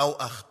أَوْ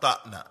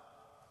أَخْطَأْنَا.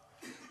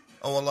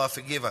 Oh Allah,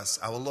 forgive us,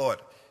 our Lord,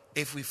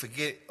 if we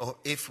forget or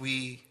if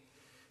we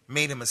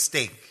made a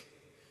mistake.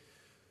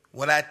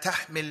 وَلَا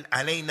تَحْمِلْ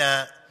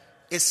عَلَيْنَا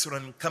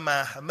إِسْرًا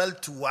كَمَا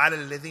حَمَلْتُ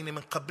عَلَى الَّذِينَ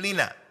مِنْ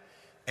قَبْلِنَا.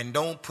 And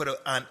don't put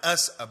on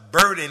us a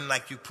burden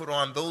like you put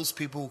on those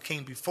people who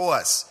came before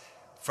us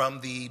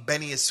from the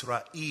Bani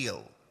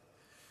Israel.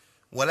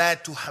 وَلَا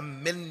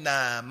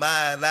تُحَمِّلْنَا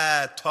مَا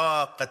لَا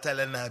طَاقَةَ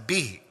لَنَا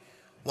بِهِ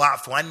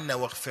وَاعْفُ عَنَّا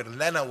وَاغْفِرْ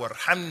لَنَا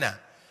وَارْحَمْنَا.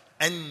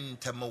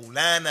 Anta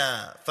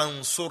Mawlana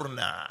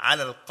fansurna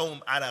ala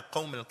qawm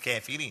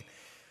al-kafirin.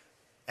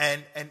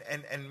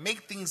 And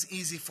make things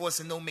easy for us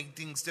and don't make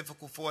things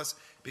difficult for us,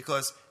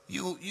 because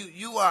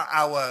you are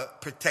our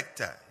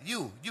protector.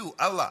 You,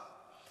 Allah.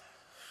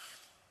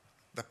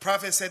 The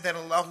Prophet said that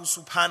Allah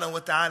subhanahu wa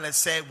ta'ala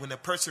said, when a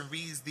person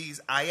reads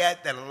these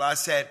ayat, that Allah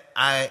said,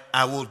 I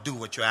will do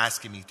what you're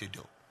asking me to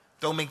do.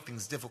 Don't make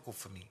things difficult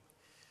for me.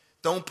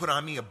 Don't put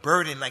on me a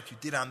burden like you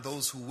did on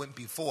those who went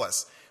before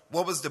us.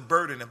 What was the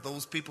burden of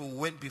those people who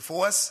went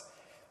before us?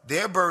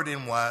 Their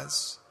burden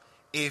was,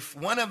 if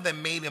one of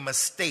them made a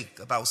mistake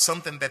about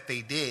something that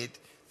they did,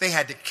 they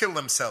had to kill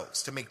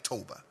themselves to make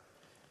tawbah.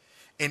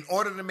 In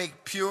order to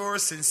make pure,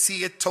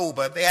 sincere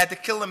tawbah, they had to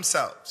kill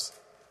themselves.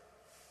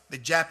 The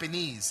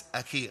Japanese,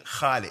 Akhi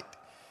Khalid,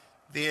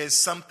 there's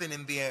something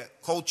in their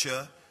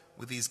culture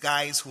with these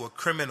guys who are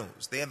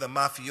criminals. They are the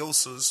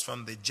mafiosos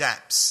from the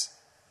Japs.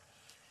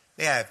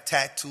 They have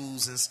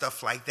tattoos and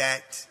stuff like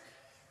that.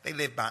 They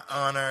live by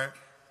honor.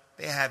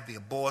 They have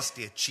their boss,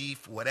 their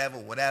chief,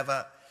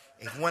 whatever.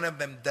 If one of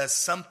them does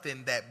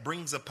something that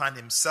brings upon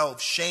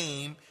himself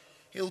shame,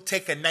 he'll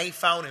take a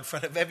knife out in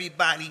front of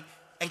everybody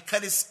and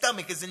cut his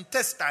stomach, his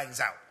intestines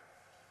out.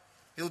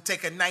 He'll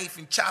take a knife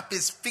and chop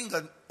his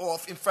finger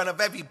off in front of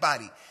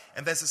everybody.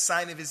 And that's a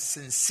sign of his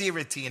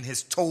sincerity and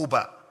his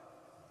tawbah.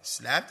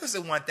 Islam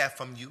doesn't want that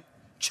from you,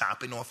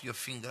 chopping off your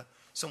finger.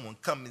 Someone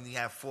come and you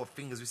have 4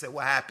 fingers. We say,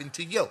 what happened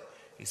to you?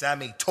 He said, I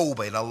made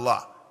tawbah in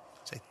Allah.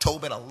 Say,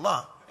 tawbah in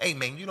Allah? Hey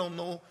man, you don't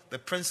know the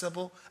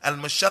principle?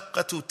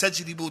 Al-mashaqqatu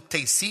tajribu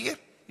taysir?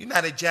 You're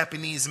not a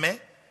Japanese man.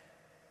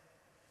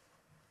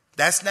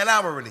 That's not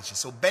our religion.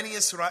 So Bani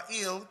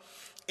Israel,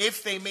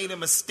 if they made a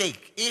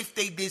mistake, if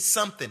they did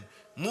something,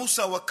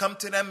 Musa will come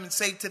to them and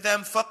say to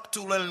them,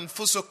 فَقْتُلَ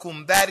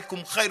أَنفُسَكُمْ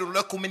ذَلِكُمْ خَيْرٌ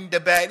لَكُمْ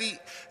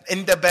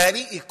عِنْدَ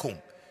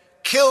بَارِئِكُمْ.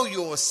 Kill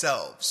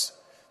yourselves.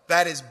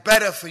 That is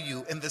better for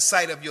you in the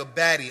sight of your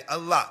bari,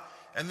 Allah.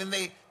 And then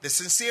the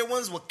sincere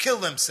ones will kill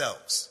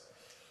themselves.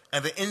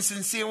 And the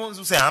insincere ones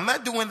will say, I'm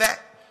not doing that.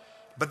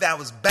 But that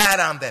was bad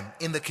on them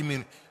in the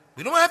community.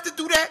 We don't have to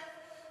do that.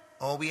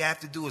 All we have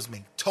to do is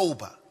make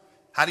tawbah.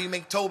 How do you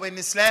make tawbah in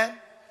Islam?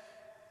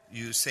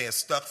 You say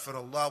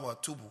astaghfirullah wa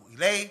atubu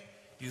ilayh.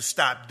 You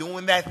stop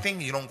doing that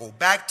thing. You don't go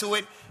back to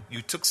it.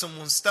 You took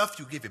someone's stuff.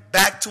 You give it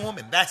back to them.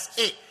 And that's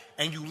it.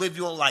 And you live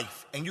your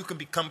life. And you can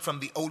become from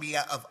the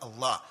awliya of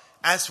Allah.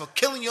 As for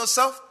killing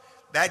yourself,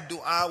 that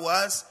dua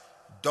was,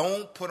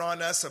 don't put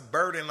on us a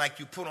burden like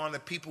you put on the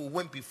people who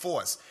went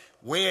before us.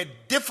 Where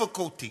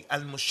difficulty,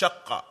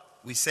 al-mushaqqa,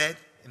 we said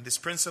in this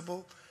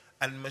principle,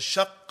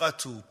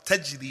 al-mushaqqatu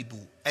tajribu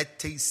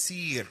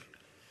at-taysir.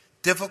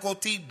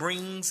 Difficulty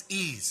brings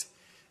ease.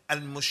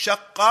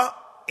 Al-mushaqqa,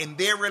 in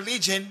their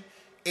religion,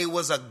 it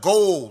was a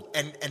goal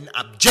and an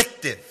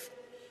objective.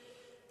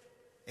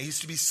 It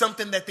used to be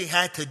something that they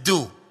had to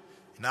do.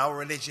 In our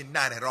religion,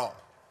 not at all.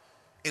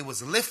 It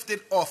was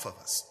lifted off of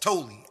us,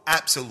 totally,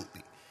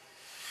 absolutely.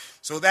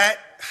 So that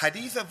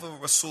hadith of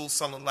Rasul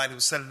sallallahu alaihi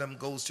wasallam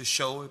goes to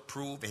show,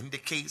 prove,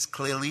 indicates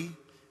clearly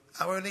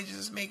our religion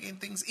is making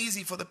things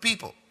easy for the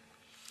people.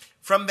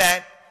 From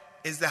that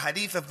is the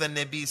hadith of the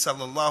Nabi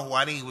sallallahu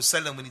alaihi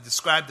wasallam when he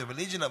described the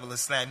religion of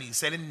Islam. He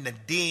said, "Inna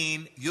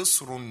ad-din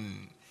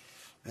yusrun,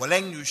 wa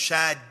lan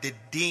yushad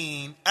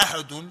ad-din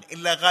ahadun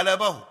illa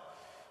ghalabahu,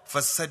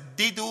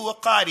 fasaddidu wa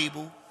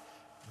qaribu."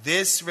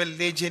 This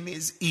religion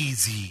is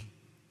easy.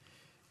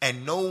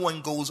 And no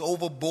one goes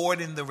overboard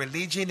in the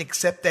religion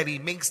except that he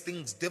makes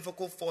things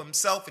difficult for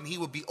himself and he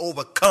will be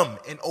overcome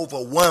and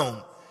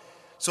overwhelmed.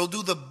 So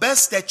do the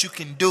best that you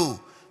can do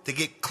to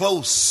get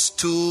close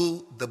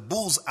to the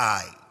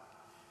bullseye.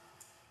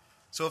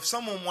 So if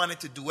someone wanted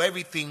to do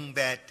everything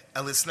that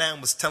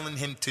Al-Islam was telling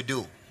him to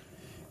do,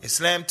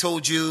 Islam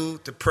told you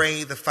to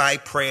pray the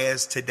 5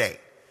 prayers today.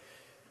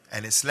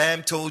 And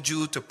Islam told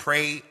you to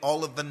pray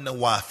all of the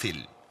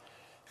nawafil.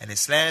 And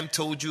Islam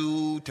told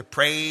you to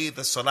pray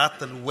the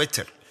Salat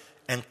al-Witr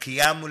and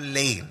Qiyamul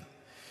Layl.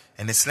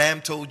 And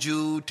Islam told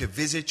you to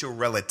visit your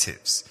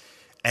relatives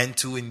and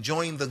to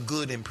enjoin the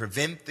good and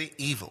prevent the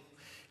evil.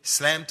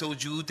 Islam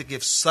told you to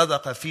give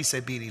sadaqah fi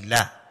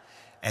sabilillah.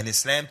 And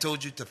Islam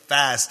told you to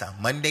fast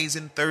on Mondays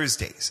and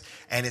Thursdays.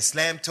 And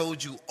Islam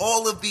told you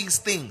all of these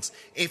things.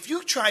 If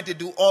you try to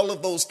do all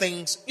of those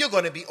things, you're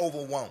going to be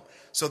overwhelmed.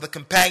 So the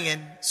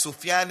companion,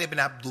 Sufyan ibn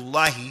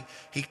Abdullahi,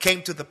 he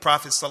came to the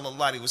Prophet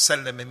sallallahu alaihi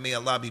wasallam, and may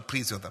Allah be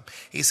pleased with him.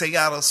 He said,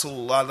 Ya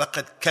Rasulullah,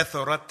 laqad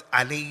kathurat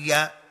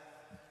alayya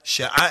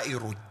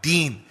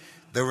sha'airuddin.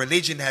 The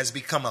religion has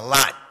become a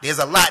lot. There's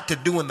a lot to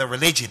do in the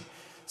religion.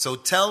 So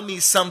tell me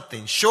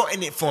something.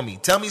 Shorten it for me.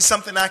 Tell me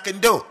something I can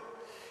do.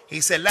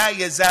 He said, La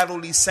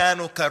yazaru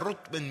lisanuka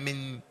rutban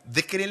min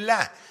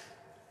dhikrillah.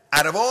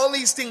 Out of all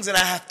these things that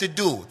I have to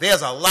do,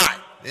 there's a lot.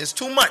 There's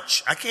too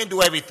much. I can't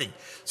do everything.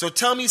 So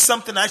tell me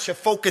something I should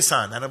focus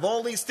on. Out of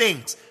all these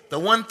things, the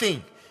one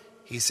thing.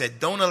 He said,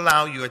 don't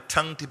allow your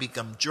tongue to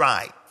become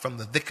dry from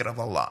the dhikr of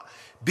Allah.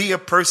 Be a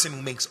person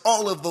who makes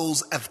all of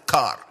those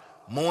adhkar.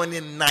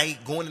 morning, night,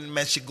 going in the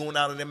masjid, going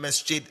out of the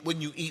masjid,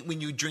 when you eat, when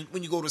you drink,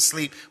 when you go to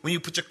sleep, when you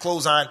put your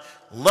clothes on.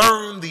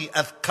 Learn the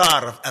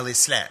adhkar of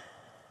al-Islam.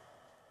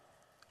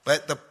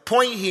 But the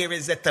point here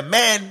is that the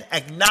man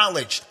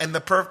acknowledged, and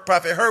the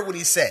Prophet heard what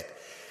he said.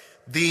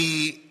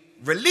 The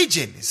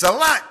religion is a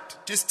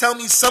lot. Just tell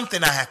me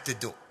something I have to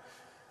do.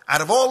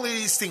 Out of all of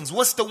these things,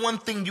 what's the one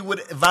thing you would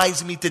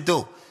advise me to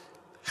do?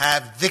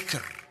 Have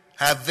dhikr.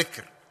 Have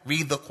dhikr.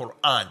 Read the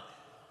Quran.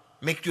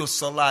 Make your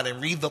salat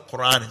and read the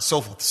Quran and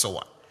so forth and so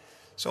on.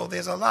 So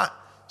there's a lot.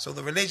 So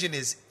the religion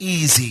is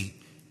easy.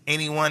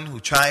 Anyone who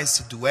tries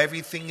to do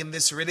everything in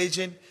this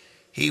religion,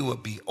 he will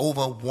be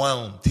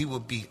overwhelmed. He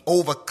will be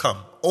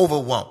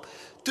overwhelmed.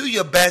 Do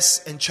your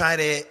best and try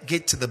to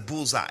get to the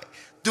bullseye.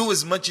 Do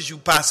as much as you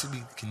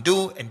possibly can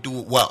do and do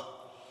it well.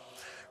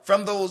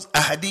 From those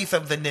ahadith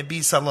of the Nabi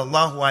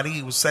sallallahu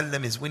alaihi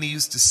wasallam is when he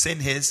used to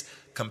send his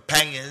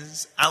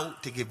companions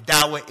out to give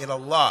da'wah ila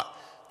Allah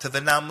to the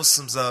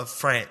non-Muslims of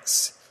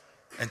France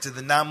and to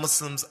the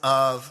non-Muslims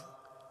of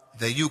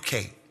the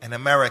UK and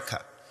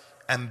America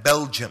and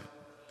Belgium.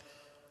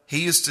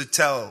 He used to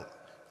tell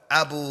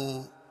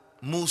Abu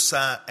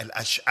Musa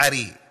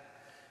al-Ash'ari,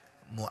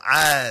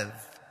 Mu'adh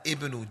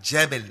ibn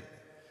Jabal,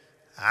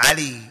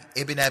 Ali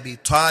ibn Abi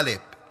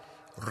Talib,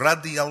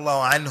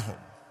 radiyallahu anhum.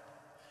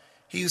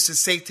 He used to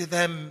say to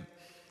them,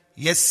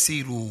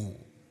 Yassiru,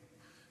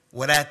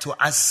 wa la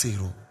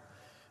tu'assiru,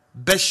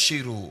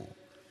 bashiru,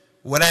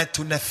 wa la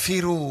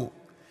tunaffiru.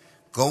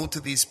 Go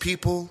to these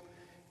people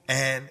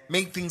and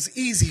make things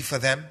easy for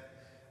them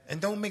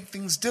and don't make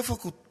things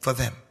difficult for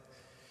them.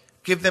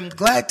 Give them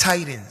glad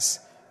tidings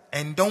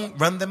and don't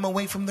run them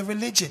away from the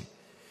religion.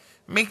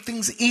 Make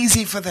things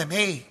easy for them.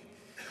 Hey,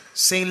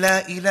 say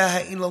La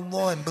ilaha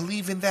illallah and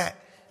believe in that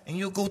and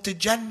you'll go to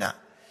Jannah.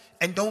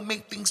 And don't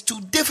make things too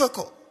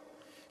difficult.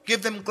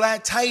 Give them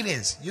glad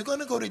tidings. You're going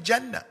to go to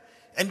Jannah.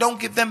 And don't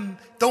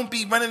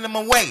be running them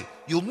away.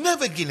 You'll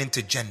never get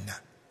into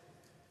Jannah.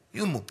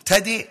 You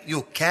mubtadi,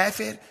 you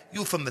kafir,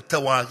 you from the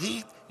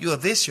Qawaaid, you're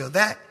this, you're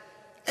that.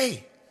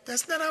 Hey,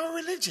 that's not our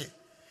religion.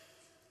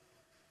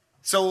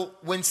 So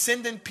when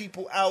sending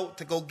people out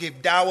to go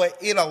give da'wah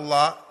ila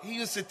Allah, he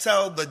used to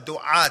tell the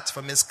du'at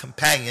from his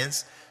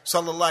companions,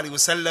 sallallahu alaihi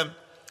wasallam,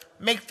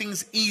 make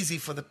things easy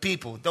for the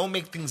people. Don't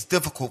make things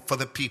difficult for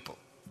the people.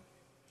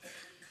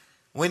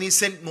 When he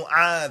sent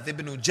Mu'adh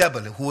ibn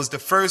Jabal, who was the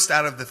first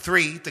out of the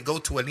three to go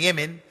to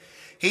Yemen,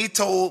 he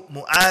told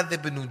Mu'adh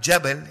ibn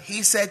Jabal,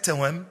 he said to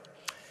him,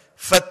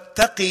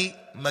 فَاتَّقِ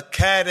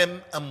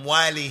مَكَارِمْ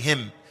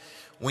أَمْوَالِهِمْ.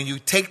 When you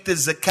take the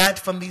zakat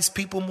from these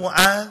people,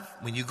 Mu'adh,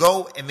 when you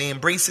go and they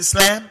embrace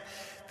Islam,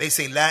 they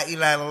say, La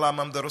ilaha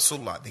illallah Muhammadur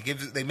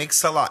Rasulullah. They make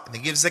salat and they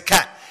give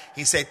zakat.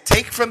 He said,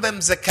 take from them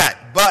zakat,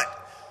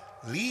 but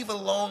leave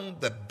alone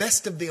the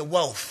best of their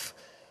wealth.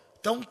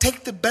 Don't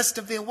take the best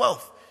of their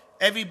wealth.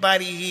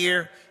 Everybody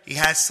here, he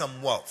has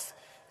some wealth.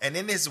 And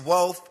in his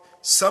wealth,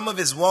 some of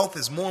his wealth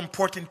is more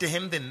important to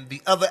him than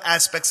the other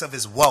aspects of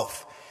his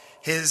wealth.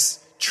 His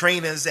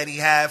trainers that he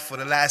have for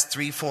the last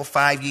 3, 4,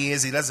 5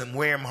 years, he doesn't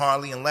wear them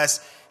hardly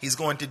unless he's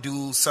going to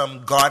do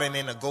some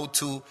gardening or go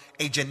to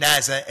a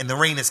janazah and the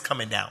rain is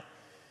coming down.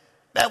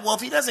 That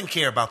wealth, he doesn't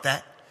care about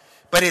that.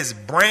 But his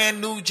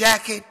brand new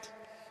jacket,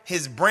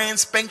 his brand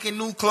spanking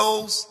new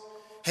clothes,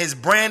 his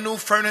brand new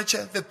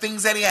furniture, the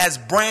things that he has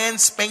brand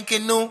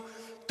spanking new,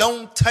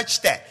 don't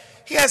touch that.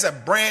 He has a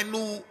brand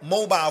new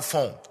mobile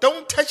phone.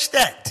 Don't touch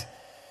that.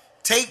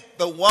 Take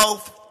the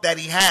wealth that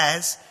he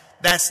has.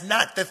 That's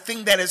not the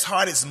thing that his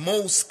heart is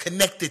most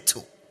connected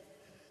to.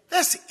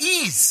 That's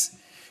ease.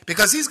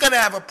 Because he's going to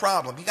have a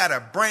problem. He got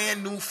a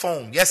brand new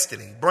phone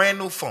yesterday. Brand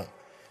new phone.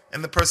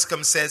 And the person comes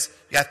and says,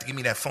 you have to give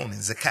me that phone in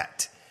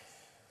zakat.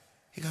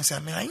 He's going to say,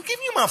 man, I ain't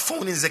giving you my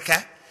phone in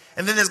zakat.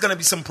 And then there's going to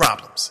be some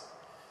problems.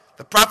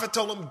 The Prophet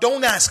told him,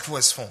 don't ask for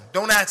his phone.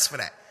 Don't ask for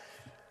that.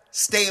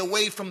 Stay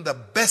away from the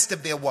best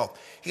of their wealth.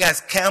 He has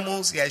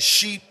camels, he has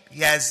sheep, he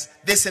has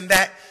this and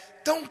that.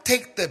 Don't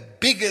take the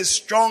biggest,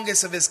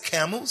 strongest of his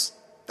camels.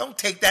 Don't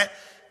take that.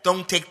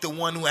 Don't take the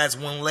one who has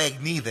one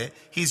leg neither.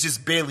 He's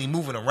just barely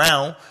moving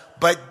around.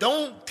 But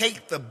don't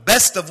take the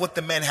best of what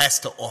the man has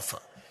to offer.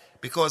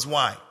 Because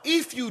why?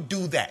 If you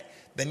do that,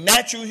 the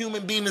natural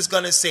human being is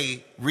going to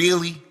say,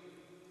 really?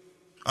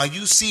 Are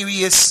you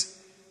serious?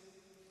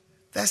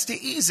 That's the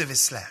ease of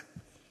Islam.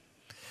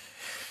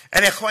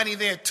 And Ikhwani,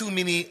 there are too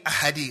many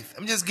ahadith.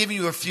 I'm just giving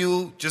you a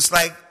few, just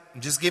like I'm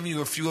just giving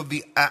you a few of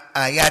the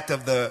ayat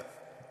of the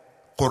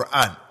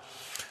Quran.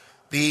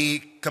 The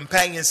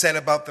companion said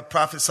about the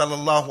Prophet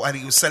sallallahu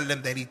alaihi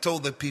wasallam that he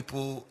told the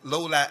people,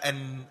 "Lola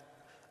an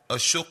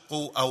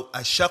ashuqqu aw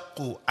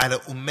ashaqqu ala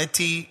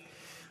ummati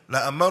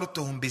la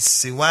amartuhum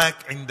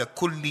bis-siwak 'inda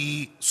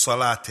kulli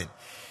salatin."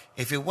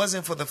 If it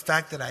wasn't for the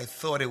fact that I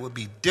thought it would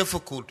be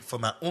difficult for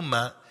my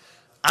ummah,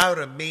 I would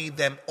have made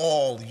them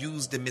all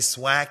use the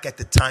miswak at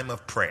the time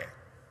of prayer.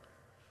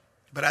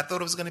 But I thought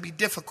it was going to be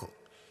difficult.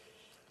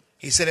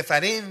 He said, if I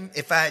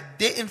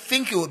didn't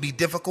think it would be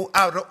difficult,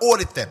 I would have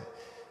ordered them.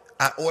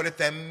 I ordered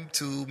them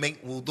to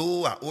make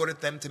wudu. I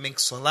ordered them to make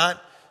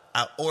salat.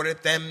 I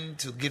ordered them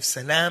to give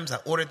salams. I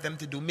ordered them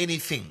to do many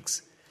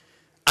things.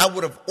 I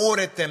would have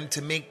ordered them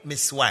to make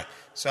miswak.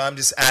 So I'm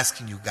just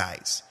asking you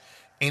guys.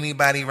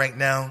 Anybody right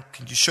now?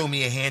 Can you show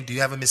me a hand? Do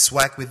you have a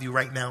miswak with you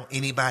right now?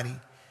 Anybody?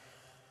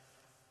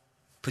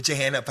 Put your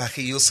hand up,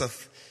 Akhi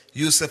Yusuf.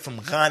 Yusuf from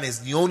Ghana is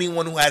the only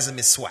one who has a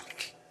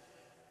miswak.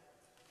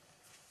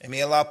 And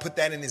may Allah put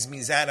that in his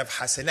mizan of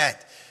hasanat.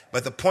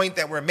 But the point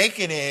that we're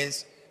making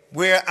is,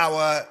 where are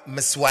our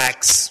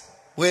miswaks?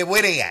 Where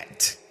they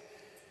at?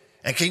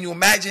 And can you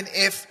imagine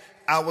if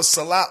our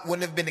salat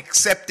wouldn't have been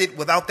accepted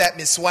without that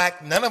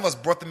miswak? None of us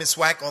brought the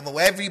miswak, although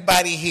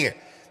everybody here,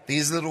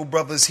 these little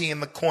brothers here in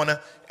the corner,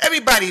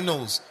 everybody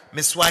knows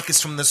miswak is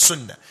from the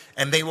sunnah.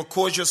 And they will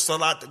cause your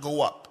salat to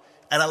go up.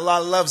 And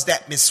Allah loves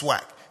that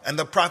miswak. And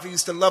the Prophet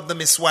used to love the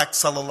miswak,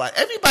 sallallahu.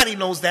 Everybody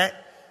knows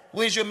that.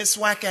 Where's your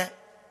miswak at?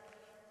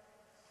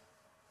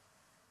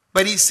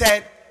 But he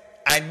said,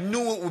 I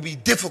knew it would be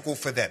difficult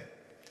for them.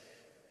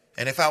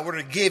 And if I were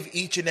to give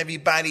each and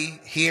everybody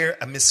here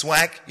a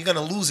miswak, you're going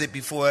to lose it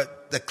before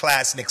the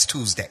class next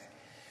Tuesday.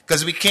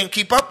 Because we can't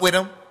keep up with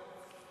them.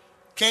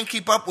 Can't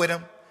keep up with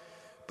them.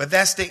 But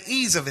that's the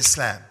ease of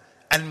Islam.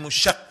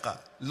 Al-mushaqqa.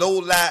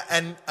 Lawla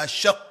an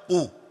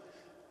ashaqqu.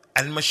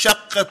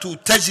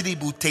 Al-mashaqqatu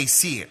tajribu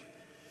taysir.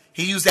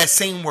 He used that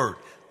same word.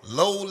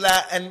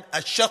 Lawla an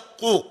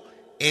ashaqqu.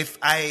 If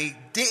I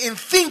didn't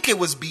think it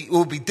would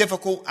be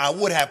difficult, I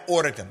would have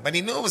ordered them. But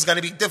he knew it was going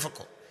to be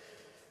difficult.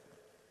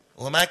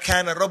 وَمَا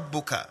كَانَ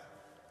رَبُّكَ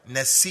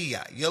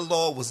نَسِيًّا. Your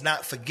Lord was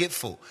not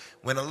forgetful.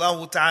 When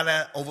Allah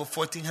Ta'ala, over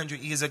 1400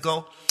 years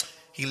ago,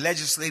 He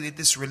legislated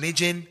this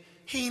religion,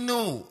 He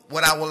knew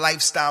what our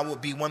lifestyle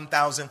would be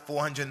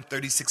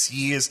 1436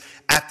 years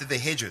after the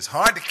Hijrah. It's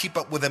hard to keep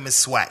up with a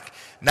miswak.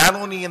 Not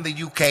only in the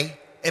UK,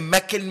 in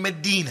Mecca and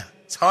Medina.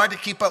 It's hard to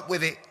keep up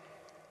with it.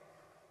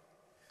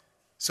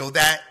 So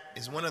that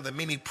is one of the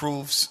many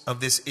proofs of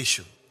this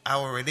issue.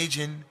 Our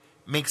religion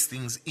makes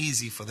things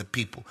easy for the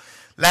people.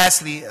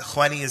 Lastly,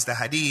 Khwani, is the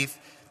hadith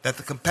that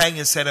the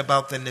companion said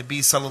about the Nabi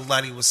sallallahu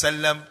alaihi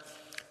wasallam.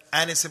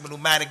 Anas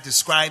ibn Malik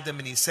described him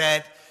and he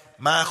said,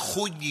 "Ma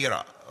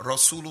khuyira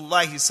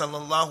Rasulullah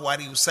sallallahu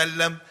alaihi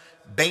wasallam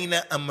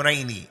baina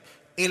amrayni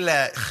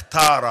illa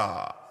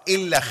ikhtara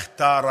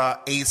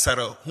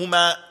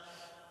aysarahuma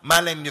ma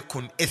lam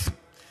yakun ithm."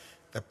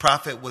 The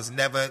Prophet was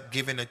never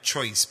given a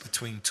choice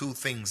between two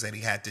things that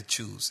he had to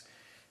choose.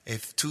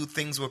 If two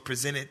things were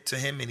presented to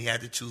him and he had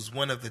to choose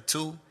one of the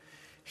two,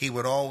 he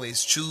would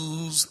always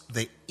choose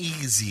the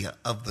easier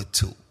of the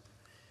two.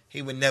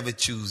 He would never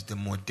choose the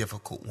more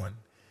difficult one.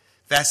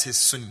 That's his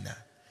sunnah.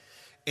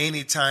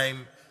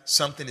 Anytime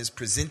something is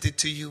presented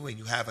to you and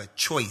you have a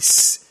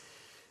choice,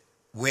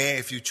 where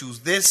if you choose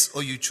this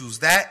or you choose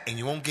that, and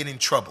you won't get in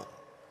trouble.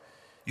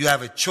 You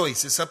have a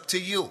choice. It's up to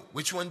you.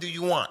 Which one do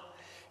you want?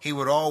 He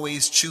would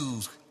always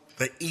choose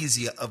the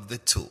easier of the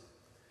two.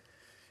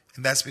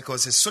 And that's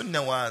because his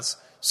sunnah was,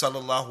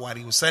 sallallahu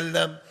alaihi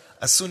wasallam,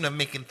 a sunnah of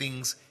making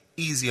things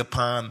easy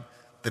upon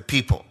the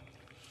people.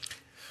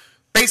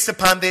 Based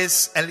upon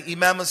this,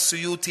 Al-Imam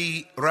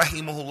As-Suyuti,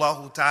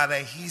 rahimahullah ta'ala,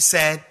 he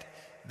said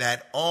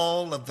that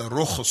all of the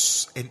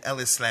rukhs in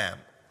Al-Islam,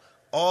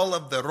 all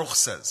of the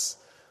rukhsas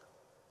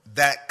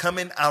that come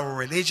in our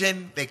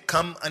religion, they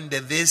come under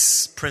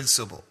this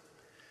principle.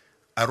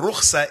 A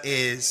rukhsa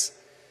is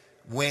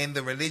when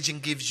the religion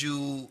gives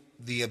you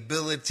the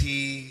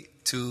ability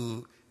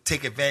to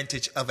take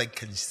advantage of a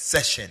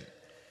concession.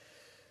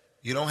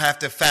 You don't have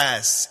to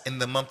fast in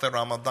the month of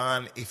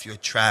Ramadan if you're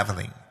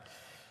traveling.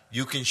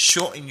 You can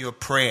shorten your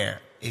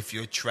prayer if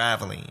you're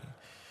traveling.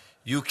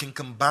 You can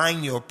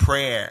combine your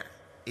prayer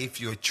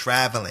if you're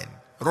traveling.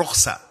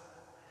 Rukhsa.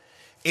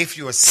 If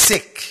you're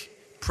sick,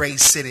 pray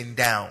sitting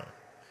down.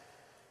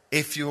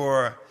 If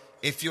you're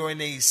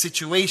in a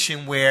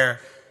situation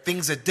where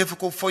things are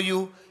difficult for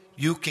you,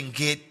 you can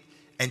get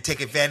and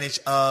take advantage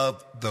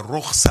of the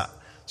rukhsa.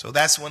 So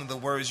that's one of the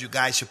words you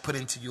guys should put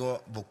into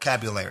your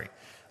vocabulary.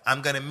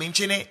 I'm going to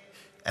mention it,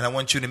 and I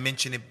want you to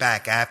mention it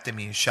back after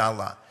me,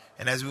 inshallah.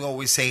 And as we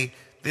always say,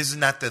 this is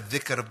not the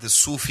dhikr of the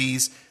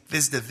Sufis.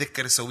 This is the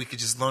dhikr so we could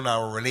just learn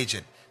our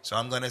religion. So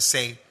I'm going to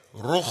say,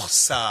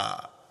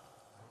 rukhsa.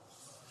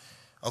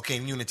 Okay,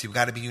 in unity, we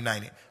got to be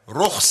united.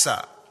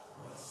 Rukhsa.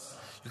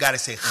 You got to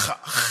say,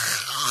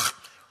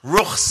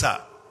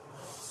 rukhsa.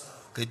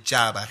 Good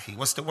job, akhi.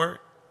 What's the word?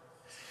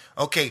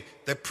 Okay,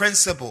 the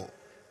principle.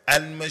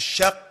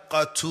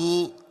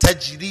 Al-mashaqqatu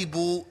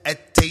tajribu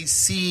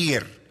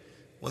at-taysir.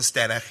 What's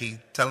that, akhi?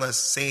 Tell us,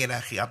 say it,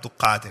 akhi, Abdul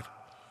Qadir.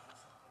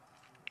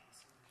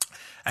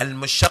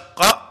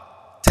 Al-mashaqqa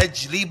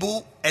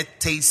tajlibu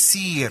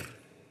at-taysir.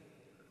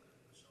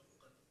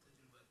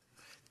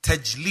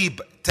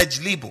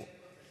 Tajlibu.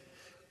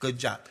 Good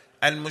job.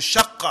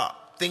 Al-mashaqqa,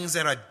 things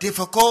that are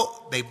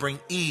difficult, they bring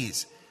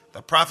ease.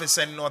 The Prophet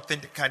said in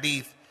authentic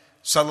hadith,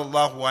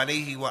 sallallahu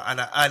alayhi wa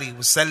ala alihi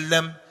wa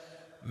sallam,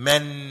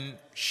 man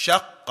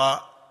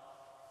shaqqa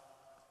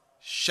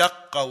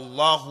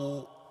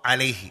Allahu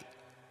alayhi.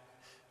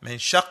 Man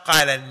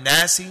shaqqa ala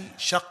nasi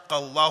shaqqa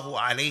Allahu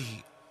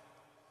alayhi.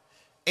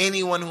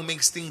 Anyone who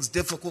makes things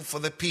difficult for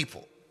the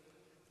people,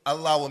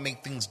 Allah will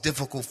make things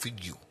difficult for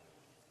you.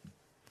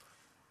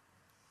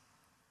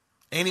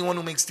 Anyone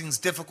who makes things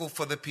difficult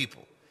for the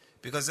people.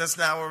 Because that's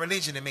not our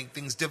religion, to make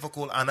things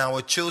difficult on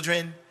our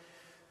children.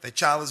 The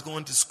child is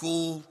going to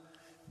school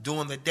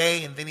during the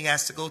day, and then he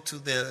has to go to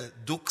the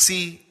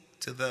duksi,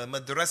 to the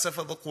madrasa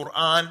for the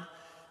Quran.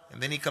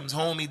 And then he comes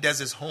home, he does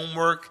his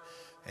homework,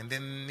 and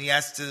then he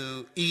has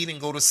to eat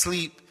and go to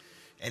sleep.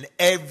 And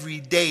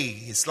every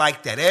day, it's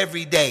like that,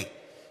 every day.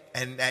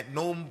 And at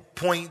no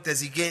point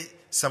does he get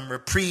some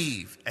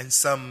reprieve and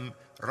some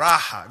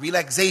raha,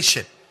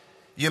 relaxation.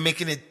 You're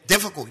making it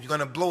difficult. You're going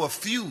to blow a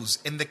fuse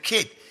in the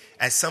kid.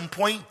 At some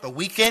point, the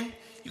weekend,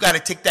 you got to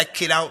take that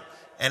kid out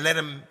and let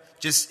him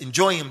just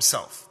enjoy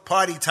himself.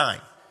 Party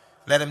time.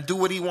 Let him do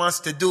what he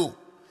wants to do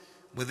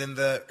within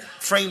the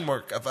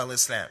framework of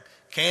Al-Islam.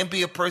 Can't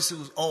be a person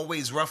who's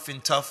always rough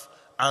and tough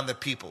on the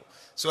people.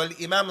 So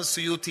Imam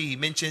al-Suyuti, he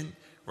mentioned,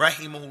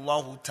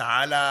 rahimahullah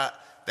ta'ala,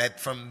 that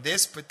from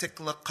this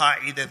particular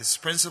qa'idah, this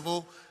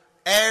principle,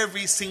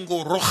 every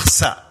single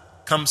rukhsa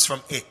comes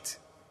from it.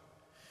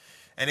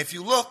 And if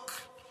you look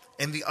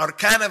in the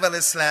arkan of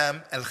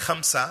al-Islam,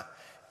 al-khamsa,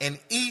 in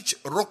each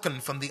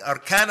rukn from the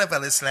arkan of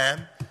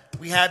al-Islam,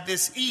 we have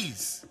this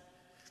ease.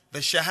 The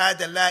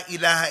shahada la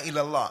ilaha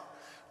illallah.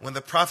 When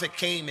the Prophet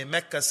came in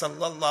Mecca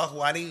sallallahu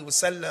alaihi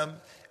wasallam,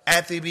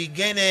 at the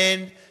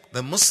beginning,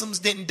 the Muslims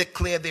didn't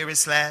declare their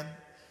Islam.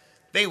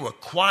 They were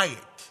quiet.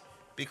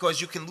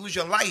 Because you can lose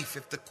your life.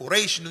 If the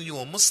Quraysh knew you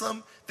were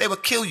Muslim, they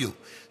would kill you.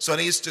 So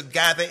they used to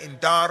gather in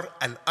Dar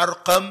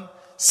al-Arqam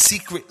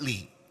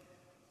secretly.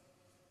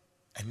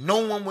 And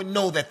no one would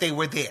know that they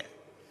were there.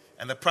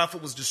 And the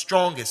Prophet was the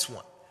strongest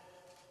one.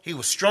 He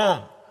was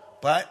strong,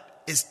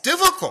 but it's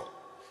difficult.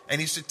 And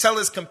he used to tell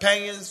his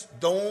companions,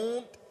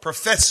 don't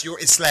profess your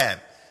Islam.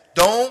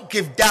 Don't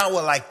give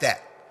da'wah like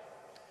that.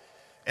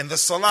 In the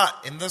salat.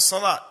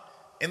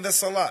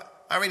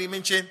 I already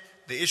mentioned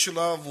the issue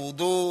of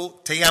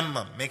wudu,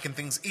 tayammum, making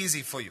things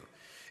easy for you.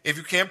 If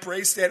you can't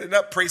pray standing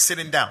up, pray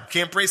sitting down.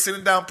 Can't pray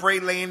sitting down, pray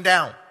laying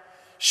down.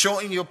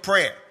 Shorten your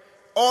prayer.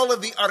 All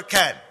of the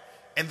arkan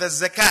and the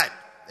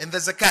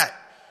zakat.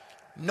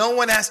 No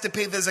one has to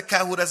pay the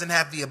zakat who doesn't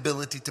have the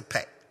ability to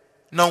pay.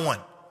 No one.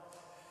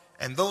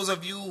 And those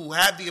of you who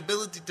have the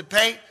ability to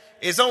pay,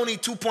 it's only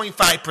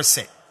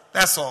 2.5%.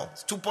 That's all.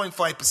 It's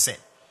 2.5%.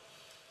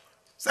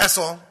 That's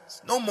all.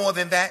 It's no more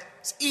than that.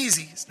 It's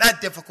easy. It's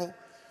not difficult.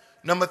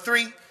 Number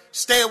 3,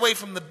 stay away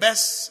from the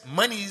best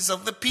monies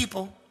of the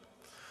people.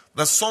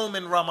 The Sawm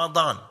in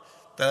Ramadan.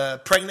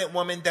 The pregnant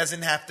woman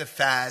doesn't have to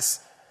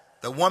fast.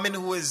 The woman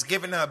who is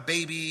giving her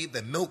baby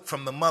the milk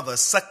from the mother,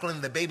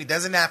 suckling the baby,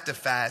 doesn't have to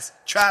fast.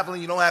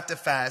 Traveling, you don't have to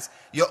fast.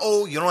 You're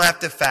old, you don't have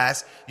to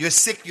fast. You're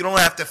sick, you don't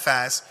have to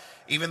fast.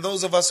 Even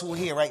those of us who are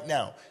here right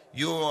now,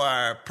 you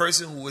are a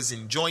person who is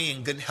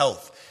enjoying good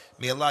health.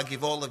 May Allah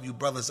give all of you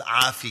brothers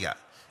afiyah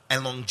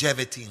and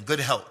longevity and good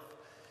health.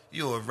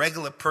 You're a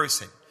regular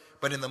person.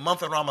 But in the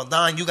month of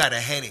Ramadan, you got a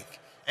headache.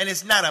 And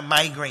it's not a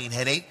migraine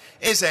headache.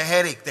 It's a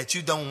headache that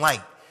you don't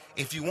like.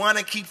 If you want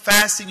to keep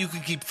fasting, you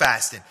can keep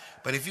fasting.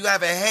 But if you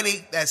have a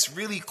headache that's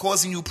really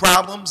causing you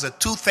problems, a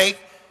toothache,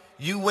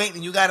 you wait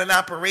and you got an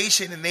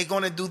operation and they're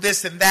going to do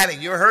this and that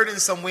and you're hurting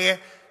somewhere,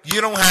 you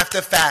don't have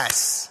to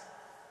fast.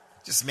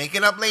 Just make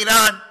it up later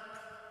on.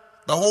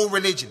 The whole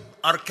religion,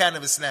 arkan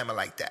of Islam are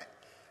like that.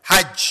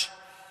 Hajj.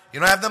 You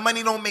don't have the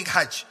money, don't make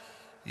Hajj.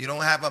 You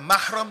don't have a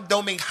mahram,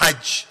 don't make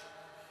Hajj.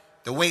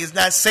 The way is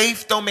not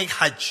safe, don't make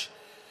Hajj.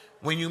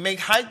 When you make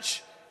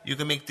Hajj, you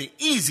can make the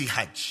easy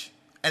Hajj,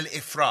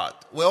 al-ifrad,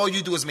 where all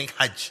you do is make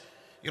Hajj.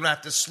 You don't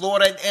have to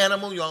slaughter an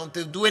animal, you don't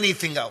have to do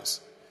anything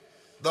else.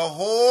 The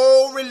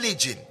whole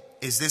religion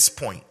is this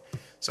point.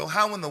 So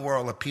how in the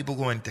world are people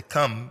going to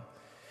come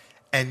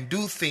and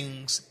do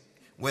things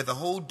where the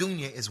whole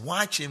dunya is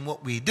watching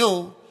what we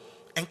do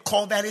and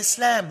call that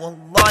Islam?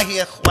 Wallahi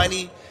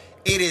akhwani,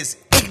 it is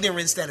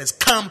ignorance that is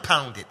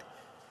compounded.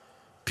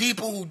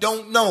 People who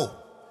don't know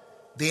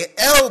their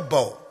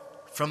elbow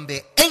from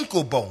their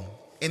ankle bone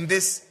in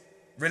this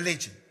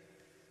religion.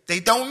 They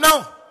don't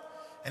know.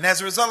 And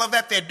as a result of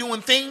that, they're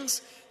doing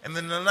things, and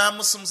then the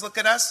non-Muslims look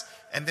at us,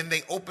 and then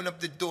they open up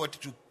the door to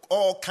do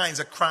all kinds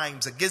of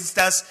crimes against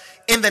us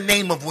in the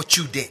name of what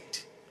you did.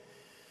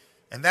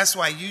 And that's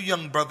why you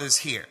young brothers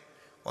here,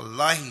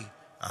 wallahi,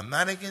 I'm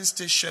not against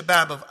the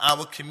shabab of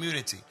our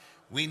community.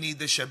 We need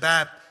the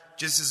shabab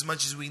just as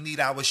much as we need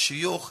our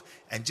shuyukh,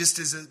 and just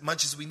as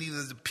much as we need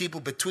the people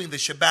between the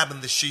shabab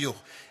and the shuyukh.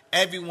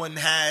 Everyone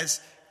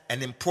has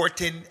an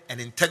important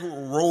and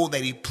integral role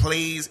that he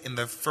plays in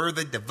the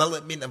further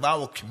development of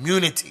our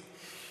community.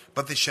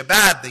 But the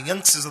shabab, the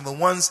youngsters, are the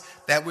ones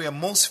that we are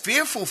most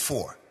fearful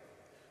for.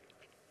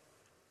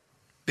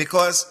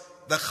 Because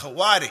the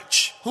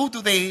Qawaaid, who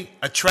do they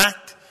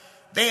attract?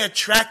 They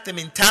attract the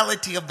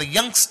mentality of the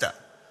youngster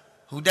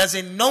who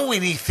doesn't know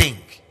anything.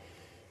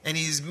 And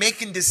he's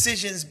making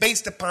decisions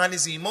based upon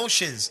his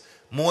emotions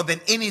more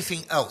than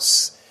anything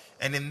else.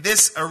 And in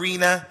this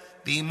arena,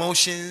 the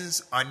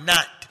emotions are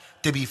not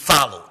to be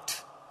followed.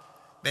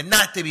 They're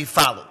not to be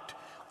followed.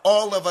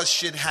 All of us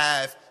should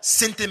have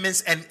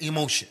sentiments and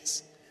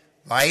emotions.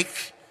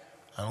 Like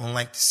I don't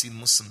like to see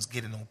Muslims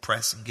getting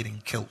oppressed and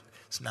getting killed.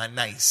 It's not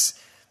nice.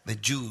 The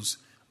Jews,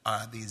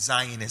 the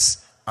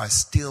Zionists, are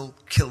still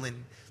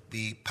killing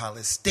the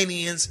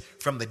Palestinians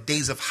from the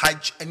days of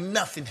Hajj, and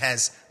nothing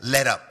has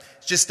let up.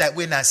 It's just that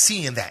we're not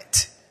seeing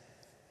that.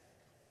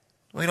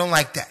 We don't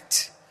like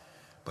that.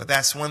 But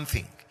that's one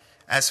thing.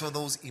 As for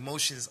those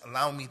emotions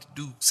allow me to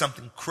do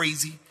something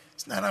crazy,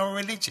 it's not our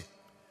religion.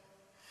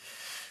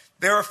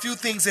 There are a few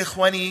things,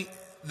 Ikhwani,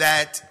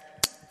 that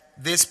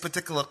this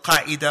particular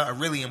qaida are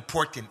really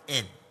important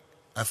in.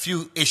 A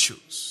few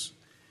issues.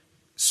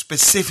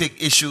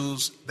 Specific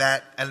issues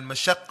that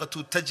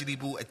al-mashaqqatu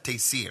tajribu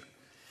at-taysir.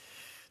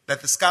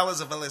 That the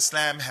scholars of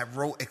Islam have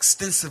wrote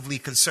extensively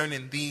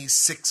concerning these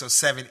 6 or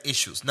 7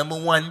 issues. Number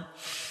one,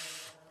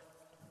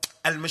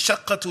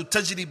 al-mashaqqatu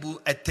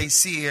tajribu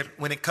at-taysir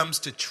when it comes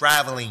to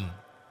traveling.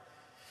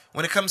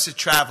 When it comes to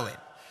traveling.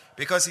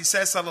 Because he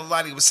says,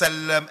 sallallahu alayhi wa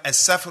sallam,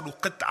 as-safaru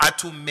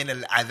qit'atun min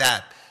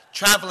al-adhab.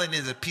 Traveling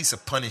is a piece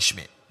of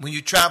punishment. When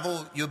you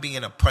travel, you're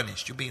being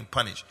punished. You're being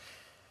punished.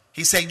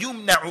 He said,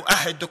 يُمْنَعُ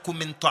أَحَدُكُم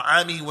مِّن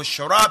طَعَامِهِ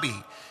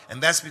وَالشَّرَابِهِ.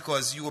 And that's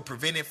because you are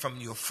prevented from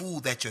your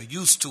food that you're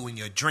used to and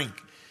your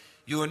drink.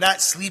 You are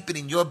not sleeping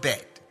in your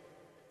bed.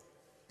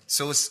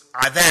 So it's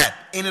adhab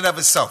in and of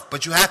itself.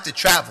 But you have to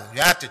travel.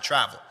 You have to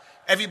travel.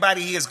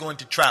 Everybody here is going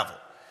to travel.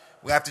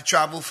 We have to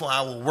travel for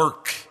our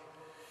work.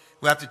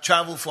 We have to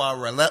travel for our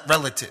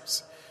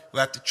relatives. We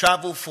have to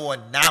travel for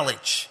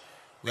knowledge.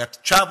 We have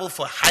to travel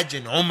for Hajj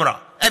and Umrah.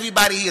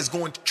 Everybody here is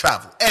going to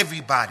travel.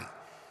 Everybody.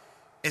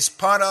 It's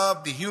part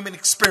of the human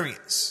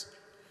experience.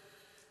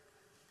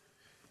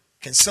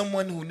 Can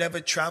someone who never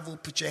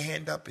traveled put your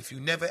hand up? If you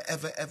never,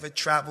 ever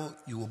traveled,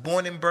 you were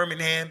born in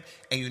Birmingham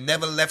and you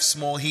never left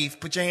Small Heath,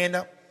 put your hand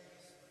up.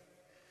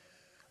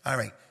 All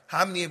right.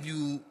 How many of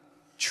you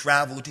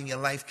traveled in your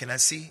life? Can I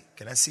see?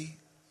 Can I see?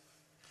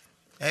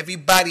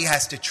 Everybody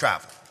has to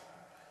travel.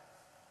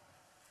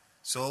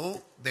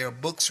 So there are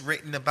books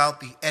written about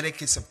the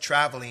etiquettes of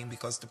traveling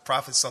because the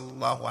Prophet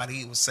sallallahu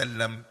alaihi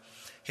wasallam,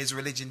 his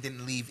religion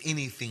didn't leave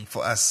anything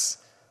for us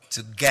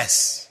to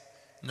guess.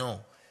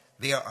 No.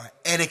 There are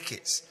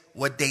etiquettes.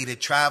 What day to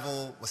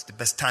travel, what's the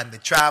best time to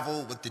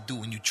travel, what to do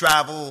when you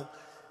travel.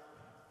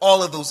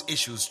 All of those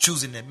issues.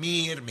 Choosing an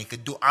emir, make a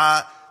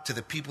dua to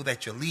the people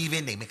that you're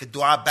leaving. They make a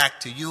dua back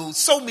to you.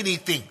 So many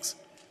things.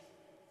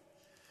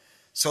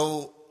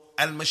 So,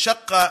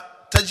 al-mashaqqa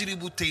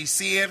tajribu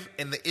taysir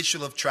in the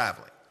issue of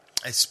traveling.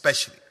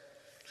 Especially.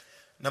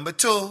 Number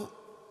 2,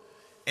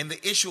 in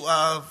the issue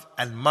of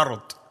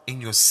al-marad, in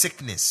your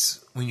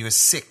sickness, when you're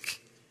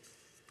sick.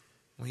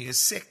 When you're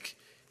sick.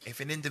 If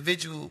an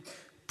individual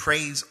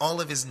prays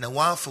all of his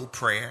nawafil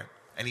prayer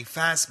and he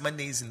fasts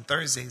Mondays and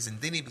Thursdays and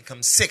then he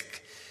becomes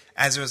sick,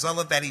 as a result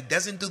of that he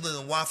doesn't do the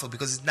nawafil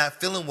because he's not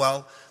feeling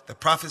well, the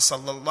Prophet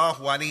sallallahu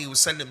alaihi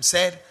wasallam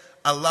said,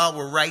 Allah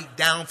will write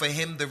down for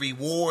him the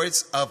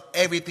rewards of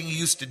everything he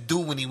used to do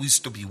when he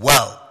used to be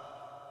well.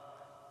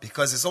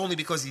 Because it's only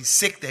because he's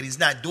sick that he's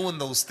not doing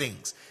those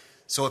things.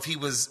 So if he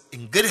was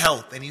in good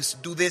health and he used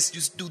to do this,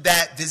 used to do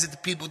that, visit the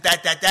people,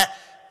 that,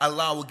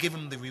 Allah will give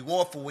him the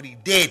reward for what he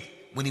did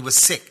when he was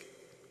sick.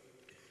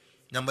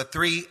 Number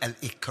 3,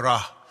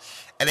 al-ikrah.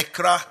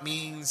 Al-ikrah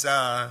means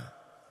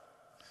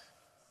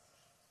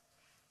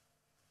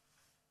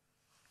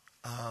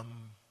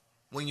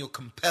when you're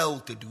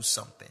compelled to do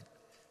something.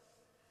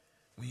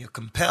 When you're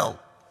compelled.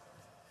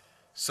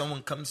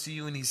 Someone comes to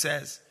you and he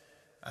says,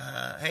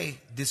 hey,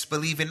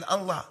 disbelieve in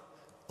Allah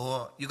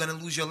or you're going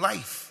to lose your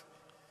life.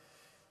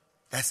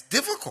 That's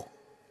difficult,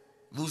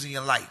 losing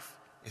your life.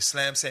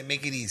 Islam said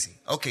make it easy.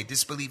 Okay,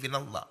 disbelieve in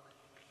Allah.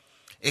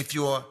 If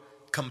you're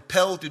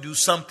compelled to do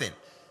something,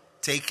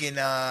 taking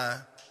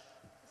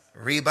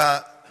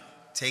riba,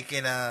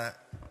 taking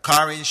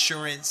car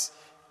insurance,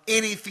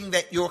 anything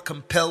that you're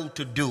compelled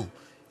to do,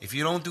 if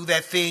you don't do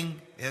that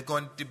thing, there are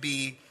going to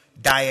be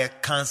dire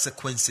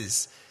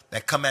consequences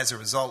that come as a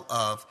result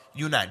of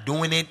you not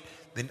doing it.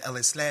 Then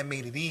Islam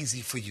made it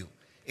easy for you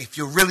if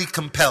you're really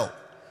compelled.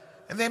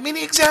 And there are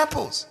many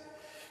examples.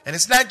 And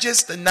it's not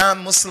just the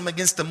non-Muslim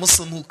against the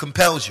Muslim who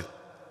compels you.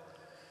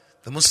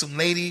 The Muslim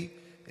lady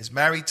is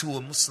married to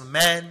a Muslim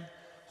man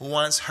who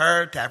wants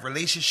her to have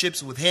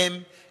relationships with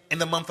him in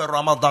the month of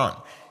Ramadan.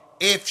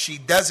 If she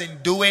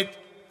doesn't do it,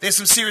 there's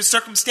some serious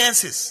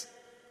circumstances.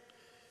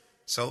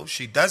 So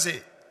she does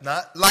it,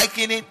 not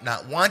liking it,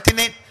 not wanting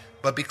it,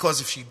 but because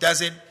if she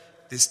doesn't,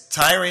 this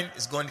tyrant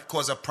is going to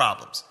cause her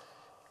problems.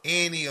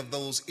 Any of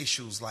those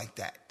issues like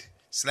that.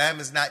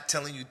 Islam is not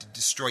telling you to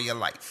destroy your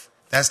life.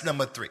 That's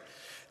number 3.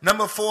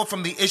 Number 4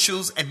 from the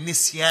issues,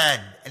 an-nisyan.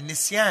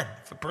 An-nisyan,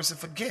 if a person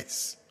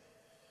forgets.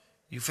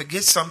 You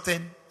forget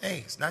something, hey,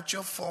 it's not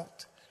your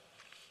fault.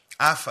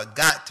 I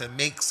forgot to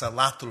make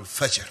Salatul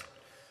Fajr.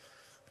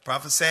 The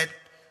Prophet said,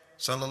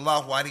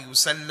 sallallahu alaihi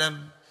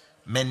wasallam,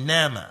 man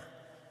nama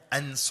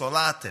an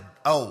salatin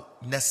aw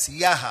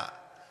nasiyaha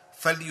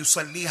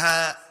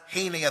falyusalliha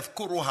hina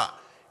yadhkuruha.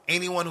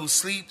 Anyone who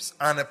sleeps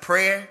on a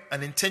prayer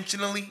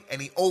unintentionally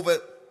and he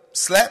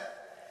overslept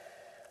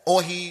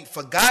or he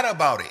forgot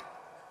about it,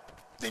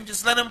 then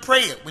just let him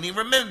pray it when he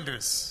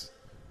remembers.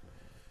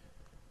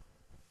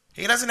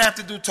 He doesn't have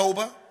to do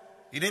tawbah.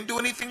 He didn't do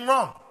anything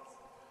wrong.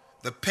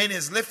 The pen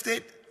is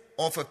lifted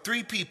off of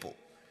 3 people.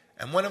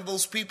 And one of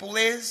those people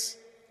is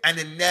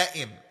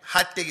an-na'im,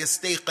 hatta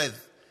yastayqidh,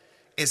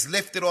 is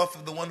lifted off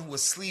of the one who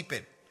was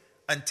sleeping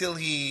until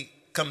he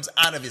comes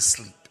out of his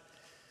sleep.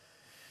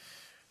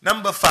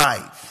 Number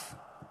 5,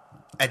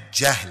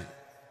 al-jahl.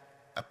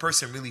 A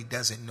person really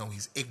doesn't know,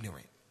 he's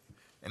ignorant.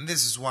 And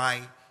this is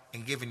why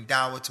in giving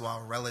dawah to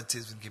our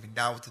relatives and giving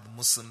dawah to the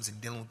Muslims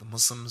and dealing with the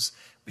Muslims,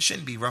 we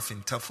shouldn't be rough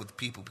and tough with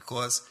people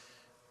because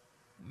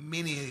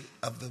many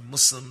of the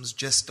Muslims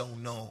just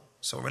don't know.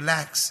 So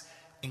relax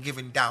in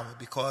giving dawah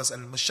because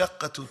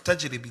al-mashaqqatu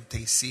tajri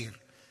bil-taysir.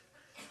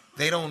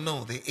 They don't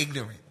know, they're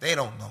ignorant, they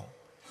don't know.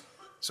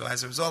 So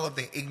as a result of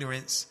their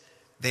ignorance,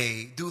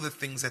 they do the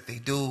things that they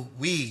do,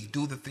 we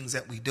do the things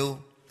that we do,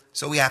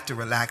 so we have to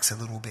relax a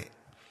little bit.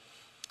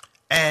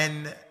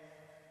 And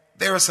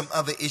there are some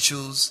other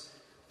issues,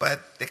 but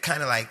they're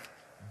kind of like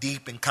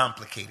deep and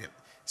complicated,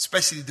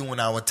 especially during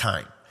our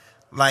time.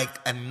 Like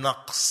a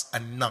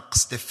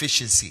naqs,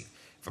 deficiency.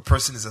 If a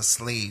person is a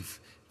slave,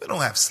 we don't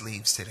have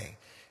slaves today.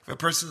 If a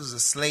person is a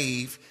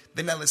slave,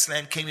 then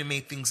Al-Islam came and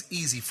made things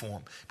easy for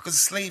him. Because a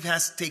slave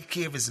has to take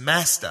care of his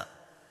master.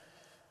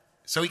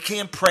 So he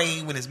can't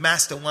pray when his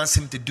master wants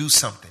him to do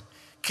something.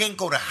 Can't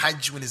go to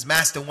Hajj when his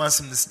master wants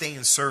him to stay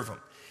and serve him.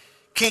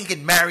 Can't get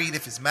married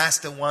if his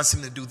master wants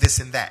him to do this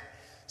and that.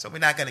 So we're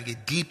not going to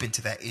get deep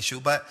into that issue.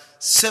 But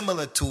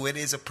similar to it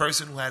is a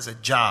person who has a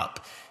job.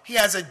 He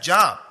has a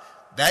job.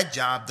 That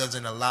job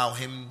doesn't allow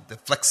him the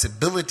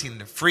flexibility and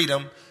the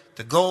freedom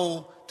to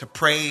go to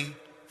pray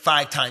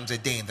 5 times a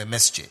day in the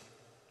masjid.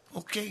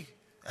 Okay.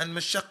 And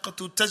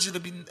mashaqqatu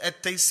tajri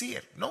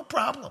at-taysir. No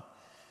problem.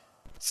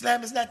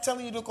 Islam is not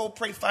telling you to go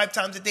pray 5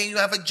 times a day and you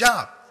have a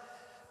job.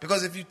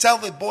 Because if you tell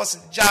the boss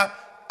at the job,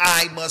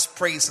 I must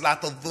pray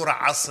Salat al-Dhuhr,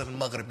 Asr, and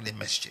Maghrib in the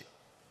masjid.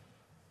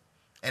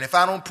 And if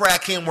I don't pray, I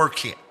can't work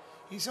here.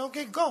 He said,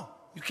 okay, go.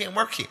 You can't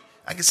work here.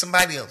 I get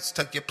somebody else,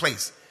 take your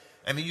place.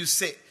 And then you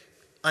sit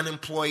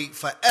unemployed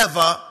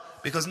forever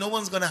because no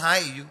one's going to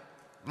hire you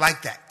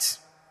like that.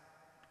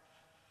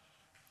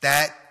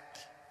 That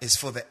is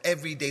for the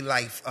everyday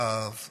life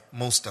of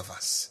most of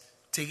us.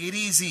 Take it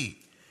easy.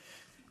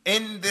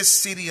 In this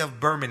city of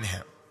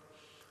Birmingham,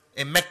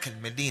 in Mecca,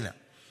 Medina,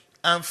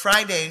 on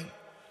Friday,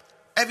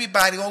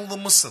 everybody, all the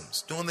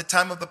Muslims, during the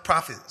time of the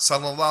Prophet,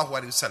 sallallahu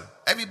alaihi wasallam,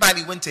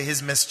 everybody went to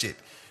his masjid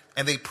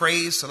and they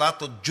prayed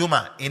Salat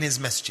al-Jum'ah in his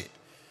masjid,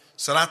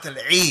 Salat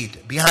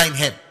al-Eid behind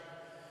him.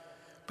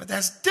 But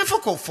that's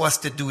difficult for us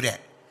to do that.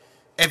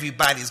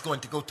 Everybody is going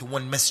to go to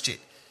one masjid.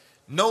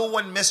 No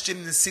one masjid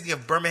in the city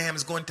of Birmingham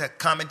is going to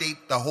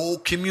accommodate the whole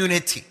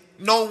community.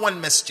 No one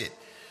masjid.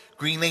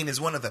 Green Lane is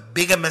one of the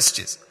bigger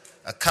masjids,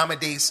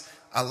 accommodates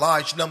a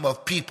large number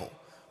of people.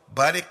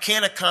 But it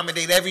can't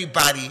accommodate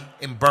everybody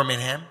in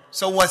Birmingham.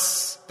 So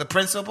what's the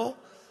principle?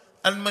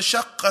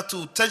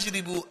 Al-mashaqqatu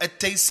tajribu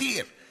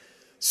at-taysir.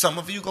 Some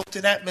of you go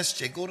to that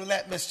masjid, go to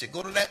that masjid,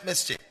 go to that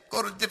masjid,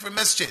 go to different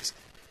masjids.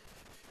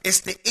 It's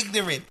the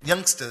ignorant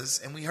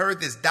youngsters, and we heard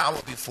this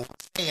dawah before,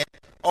 saying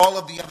all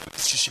of the other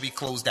masjids should be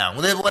closed down.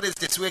 What is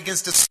this? We're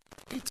against the...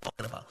 What are you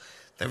talking about?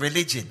 The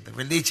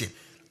religion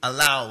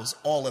allows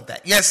all of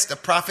that. Yes, the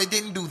Prophet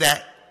didn't do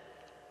that.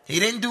 He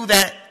didn't do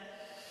that.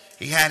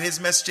 He had his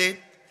masjid,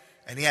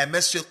 and he had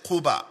Masjid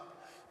Quba.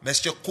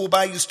 Masjid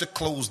Quba used to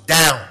close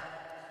down,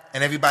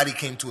 and everybody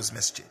came to his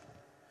masjid.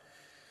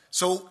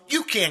 So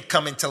you can't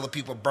come and tell the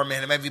people of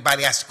Birmingham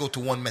everybody has to go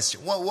to one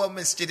masjid. What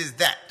masjid is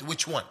that?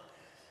 Which one?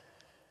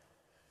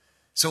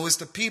 So it's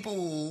the people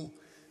who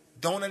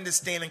don't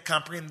understand and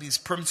comprehend these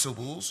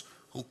principles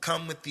who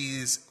come with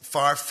these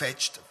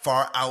far-fetched,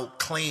 far-out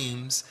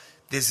claims.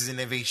 This is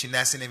innovation,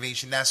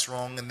 that's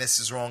wrong, and this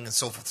is wrong, and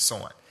so forth and so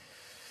on.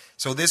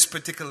 So this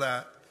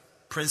particular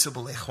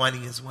principle,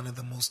 Ikhwani, is one of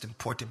the most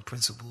important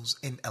principles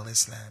in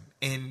Al-Islam,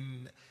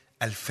 in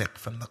Al-Fiqh,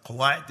 from the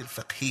Qawaaid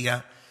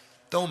al-Fiqhiyyah.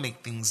 Don't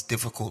make things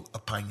difficult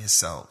upon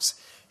yourselves.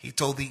 He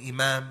told the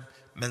Imam,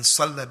 من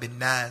صلى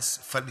بالناس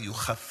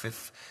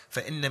فليخفف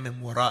فإن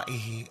من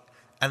ورائه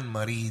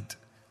المريض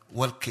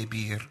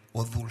والكبير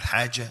وذو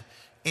الحاجة.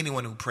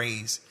 Anyone who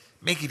prays,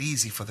 make it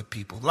easy for the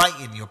people.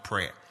 Lighten your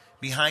prayer.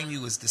 Behind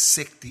you is the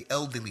sick, the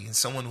elderly, and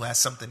someone who has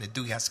something to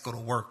do. He has to go to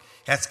work.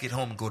 He has to get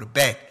home and go to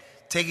bed.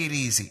 Take it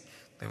easy.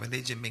 The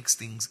religion makes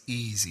things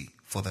easy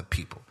for the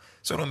people.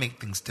 So don't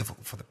make things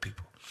difficult for the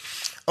people.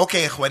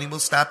 Okay, Ikhwani, we'll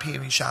stop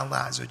here,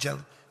 inshallah azza wa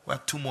jalla. We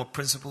have 2 more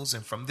principles,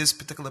 and from this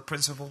particular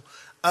principle,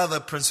 other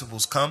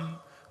principles come,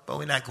 but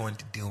we're not going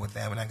to deal with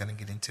that. We're not going to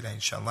get into that,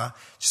 inshallah.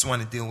 Just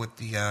want to deal with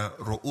the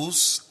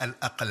ru'us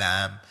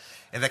al-aqlam.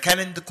 إذا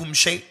كان عندكم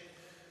شيء,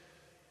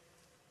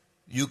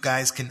 you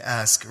guys can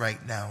ask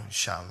right now,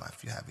 inshallah,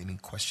 if you have any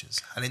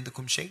questions. هل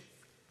عندكم شيء؟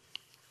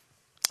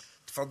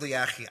 تفضل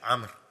يا أخي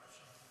عمر.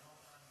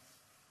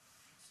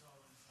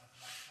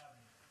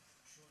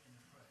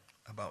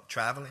 About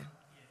traveling?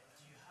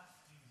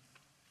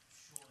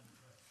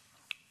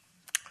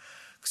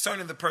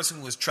 Concerning the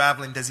person who is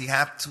traveling, does he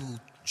have to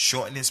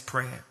shorten his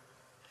prayer?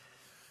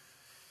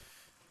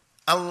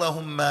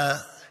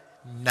 Allahumma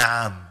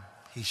na'am.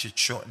 he should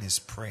shorten his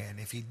prayer. And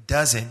if he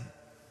doesn't,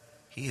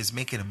 he is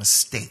making a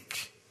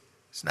mistake.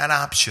 It's not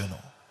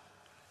optional.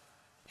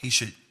 He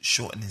should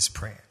shorten his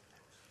prayer.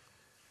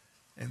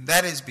 And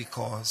that is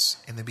because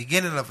in the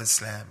beginning of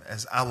Islam,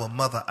 as our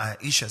mother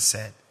Aisha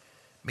said,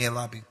 may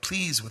Allah be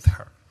pleased with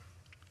her,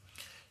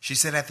 she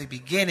said at the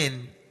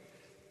beginning,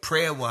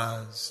 prayer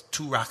was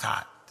 2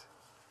 rakat.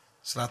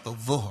 Salat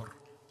al-Dhuhr,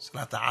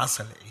 Salat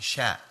al-Asr,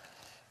 Isha.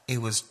 It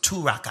was 2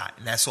 rakat,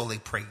 and that's all they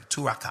prayed,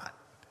 2 rakat.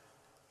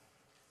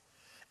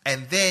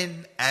 And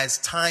then as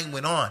time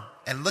went on,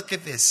 and look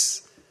at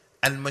this,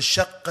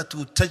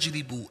 al-mashaqqatu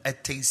tajribu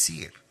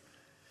at-taysir.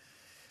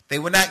 They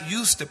were not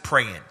used to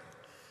praying.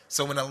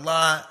 So when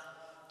Allah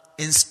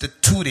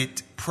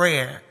instituted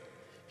prayer,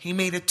 He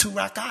made it 2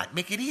 rakat,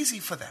 make it easy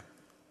for them.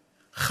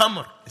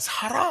 Khamr is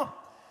haram.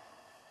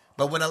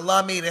 But when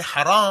Allah made it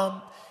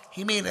haram,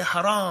 He made it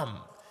haram.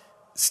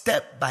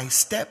 Step by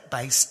step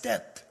by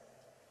step.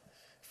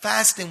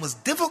 Fasting was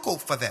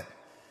difficult for them.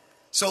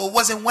 So it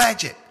wasn't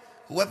wajib.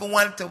 Whoever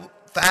wanted to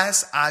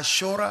fast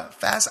Ashura,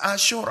 fast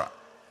Ashura.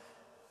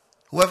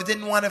 Whoever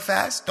didn't want to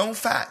fast, don't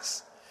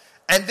fast.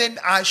 And then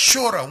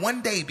Ashura,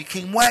 one day,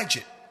 became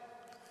wajib.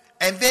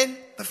 And then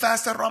the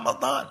fast of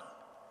Ramadan.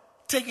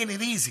 Taking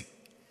it easy.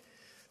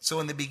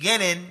 So in the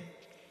beginning,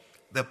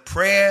 the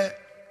prayer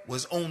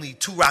was only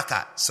 2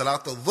 rakat.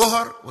 Salat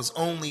al-Dhuhr was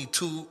only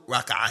 2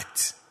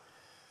 rakat.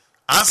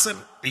 Asr,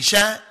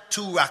 Isha,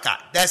 2 rakat.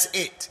 That's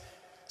it.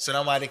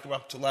 Assalamu alaikum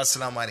rahmatullah,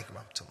 assalamu alaikum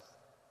rahmatullah.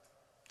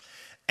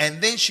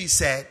 And then she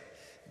said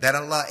that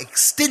Allah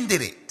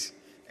extended it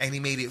and He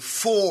made it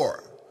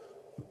 4.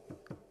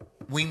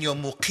 When you're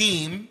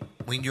muqim,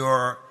 when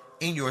you're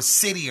in your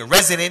city, a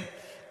resident,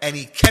 and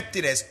He kept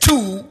it as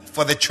 2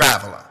 for the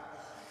traveler.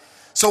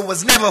 So it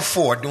was never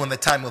 4 during the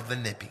time of the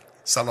Nabi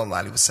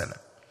sallallahu alaihi wasallam.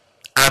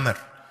 Amr,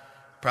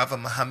 Prophet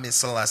Muhammad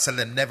sallallahu alaihi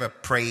wasallam never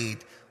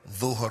prayed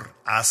Dhuhr,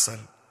 Asr,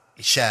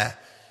 Isha,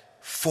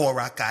 4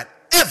 rakat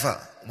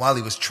ever while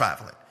he was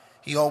traveling.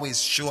 He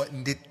always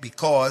shortened it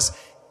because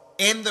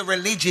in the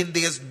religion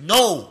there's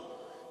no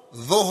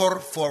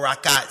Dhuhr 4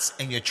 rakats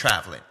and you're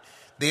traveling.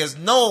 There's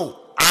no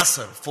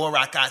Asr 4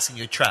 rakats and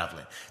you're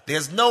traveling.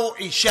 There's no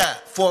Isha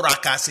 4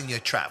 rakats and you're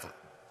traveling.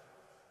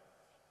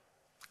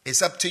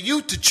 It's up to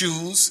you to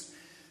choose.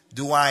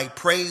 Do I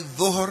pray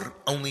Dhuhr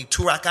only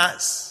 2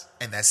 rakats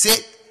and that's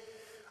it?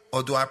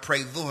 Or do I pray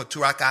Dhuhr 2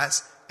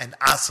 rakats and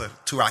Asr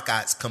 2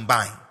 rakats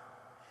combined?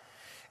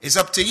 It's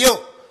up to you.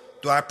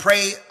 Do I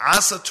pray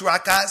Asr 2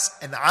 rakats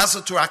and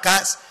Asr 2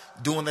 rakats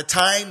during the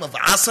time of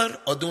Asr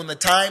or during the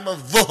time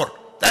of Dhuhr?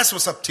 That's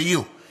what's up to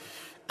you.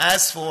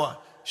 As for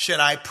should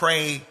I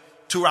pray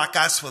 2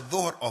 rakats for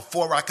Dhuhr or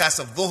 4 rakats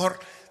of Dhuhr,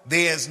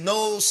 there's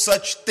no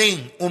such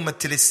thing,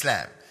 Ummatul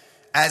Islam.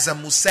 As a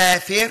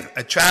musafir,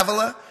 a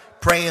traveler,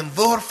 praying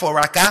Dhuhr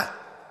 4 rakat,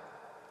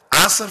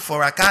 Asr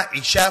 4 rakat,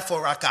 Isha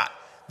 4 rakat.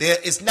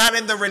 It's not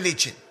in the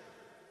religion.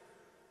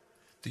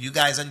 Do you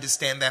guys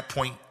understand that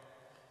point?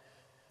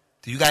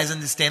 Do you guys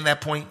understand that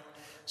point?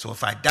 So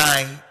if I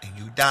die and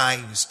you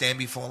stand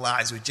before Allah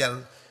Azza wa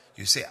Jal,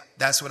 you say,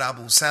 that's what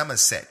Abu Usamah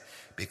said.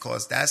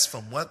 Because that's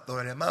from what the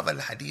ulama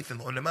al-hadith and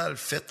the ulama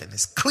al-fiqh, and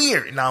it's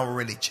clear in our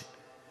religion.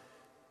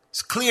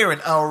 It's clear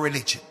in our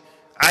religion.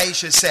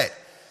 Aisha said,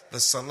 the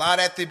salat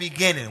at the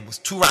beginning was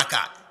 2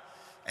 rakat.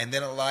 And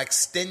then Allah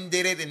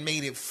extended it and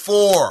made it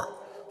 4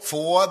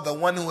 for the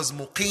one who was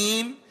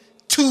muqim,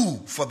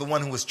 2 for the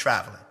one who was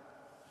traveling.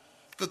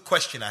 Good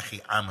question,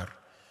 Akhi Amr.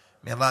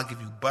 May Allah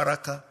give you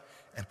barakah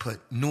and put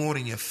nur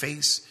in your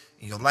face,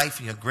 in your life,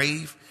 in your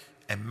grave,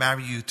 and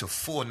marry you to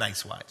 4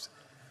 nice wives.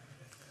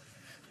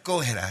 Go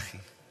ahead, Akhi.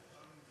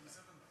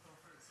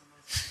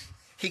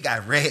 He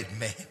got red,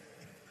 man.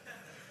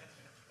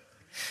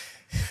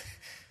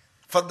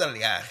 Faddal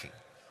ya Akhi.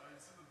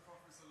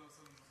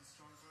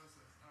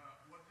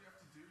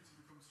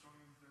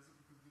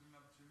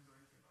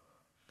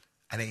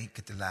 I didn't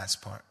get the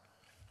last part.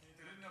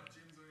 They didn't have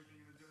gyms or anything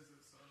in the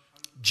desert.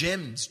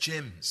 So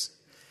gyms.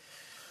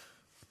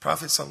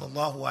 Prophet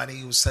sallallahu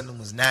alaihi wasallam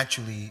was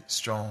naturally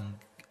strong,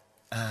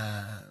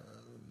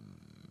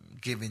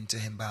 given to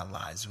him by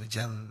Allah Azza wa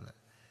Jal.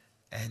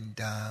 And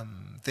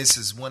this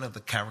is one of the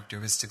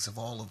characteristics of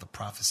all of the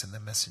prophets and the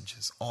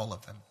messengers, all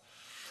of them.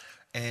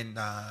 And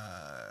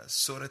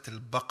Surah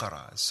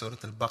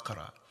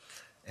Al-Baqarah,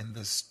 and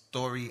the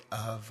story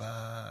of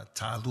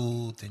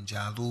Talut and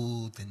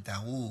Jalut and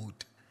Dawood,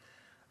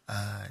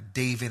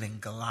 David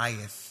and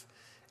Goliath,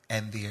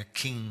 and their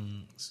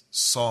king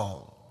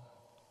Saul.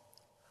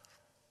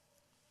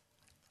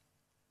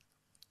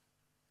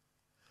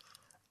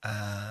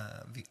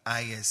 The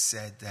ayah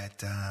said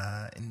that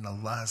Inna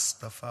Allah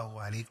astafahu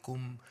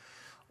alaykum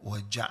wa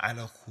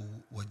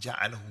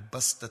ja'alahu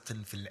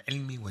bastatan fil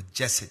ilmi wa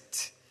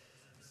jasad.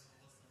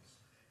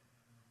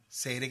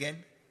 Say it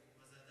again.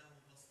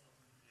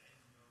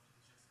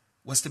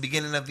 What's the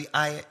beginning of the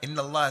ayah?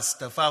 Inna Allah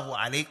astafahu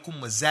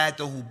alaykum wa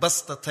zadahu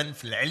bastatan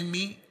fil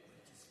ilmi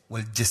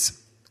wal jism.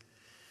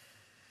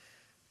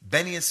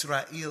 Bani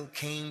Israel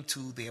came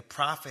to their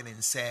prophet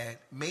and said,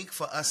 make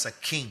for us a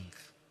king.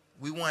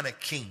 We want a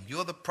king.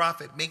 You're the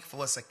prophet, make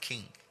for us a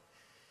king.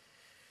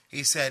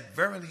 He said,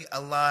 verily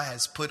Allah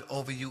has put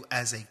over you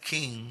as a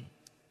king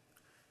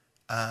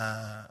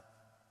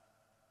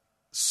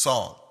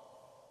Saul.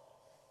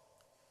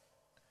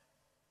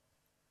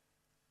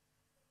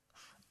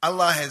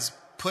 Allah has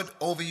put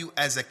over you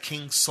as a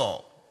king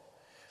Saul.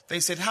 They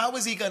said, how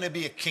is he going to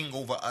be a king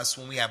over us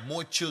when we have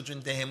more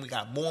children than him, we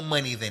got more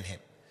money than him?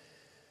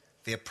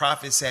 Their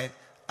prophet said,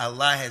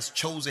 Allah has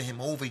chosen him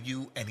over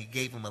you, and he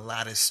gave him a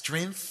lot of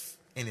strength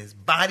in his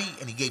body,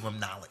 and he gave him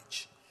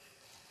knowledge.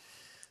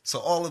 So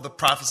all of the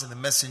prophets and the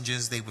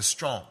messengers, they were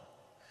strong.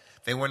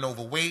 They weren't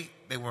overweight,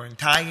 they weren't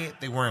tired,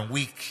 they weren't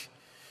weak.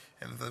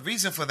 And the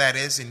reason for that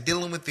is, in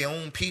dealing with their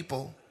own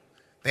people,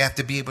 they have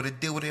to be able to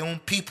deal with their own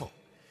people.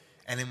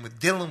 And in with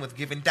dealing with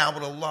giving da'wah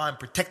to Allah and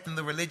protecting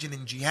the religion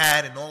and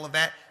jihad and all of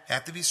that, they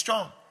have to be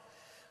strong.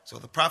 So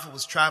the Prophet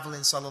was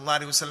traveling, sallallahu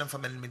alaihi wasallam,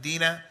 from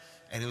Medina,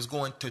 and he was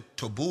going to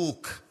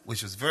Tabuk,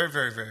 which was very,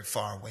 very, very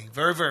far away,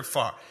 very, very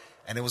far.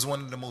 And it was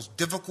one of the most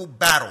difficult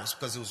battles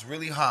because it was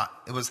really hot.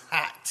 It was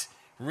hot,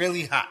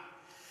 really hot.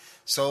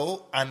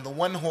 So on the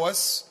one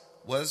horse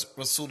was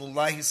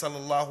Rasulullah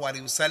sallallahu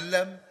alaihi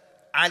wasallam,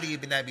 Ali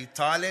ibn Abi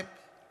Talib,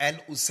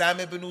 and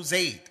Usamah ibn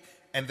Zayd.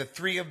 And the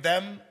three of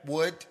them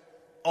would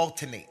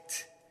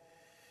alternate.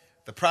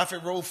 The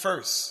Prophet rode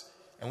first,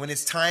 and when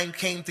his time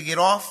came to get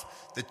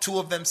off, the two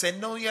of them said,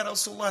 no, ya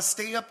Rasulullah,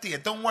 stay up there.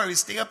 Don't worry,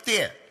 stay up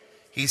there.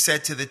 He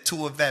said to the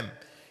two of them,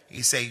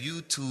 he said,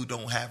 you two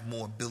don't have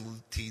more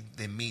ability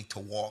than me to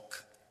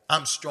walk.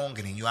 I'm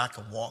stronger than you, I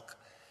can walk.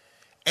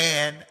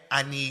 And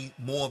I need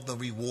more of the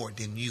reward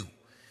than you.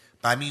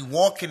 By me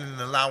walking and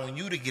allowing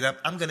you to get up,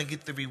 I'm going to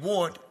get the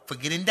reward for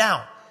getting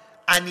down.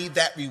 I need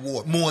that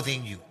reward more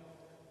than you.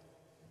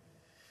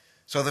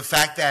 So the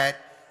fact that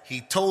he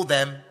told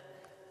them,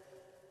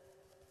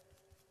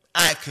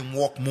 I can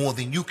walk more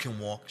than you can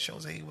walk,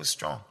 shows that he was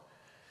strong.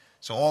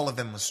 So all of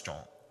them were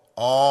strong.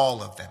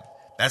 All of them.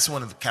 That's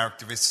one of the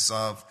characteristics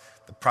of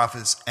the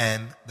prophets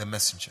and the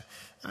messenger.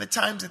 And the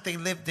times that they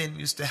lived in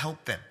used to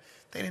help them.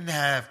 They didn't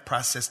have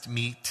processed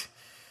meat.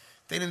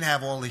 They didn't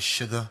have all this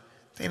sugar.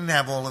 They didn't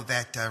have all of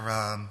that,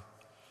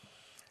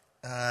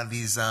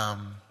 these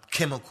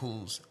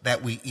chemicals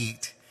that we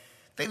eat.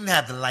 They didn't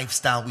have the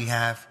lifestyle we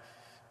have,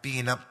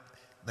 being up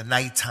the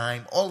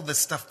nighttime. All of the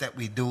stuff that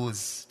we do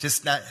is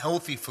just not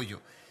healthy for you.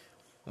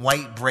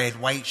 White bread,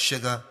 white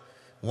sugar,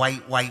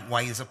 white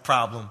is a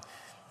problem.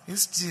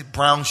 It's just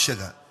brown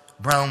sugar,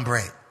 brown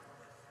bread.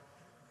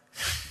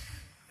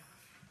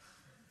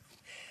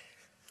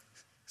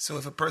 So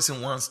if a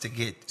person wants to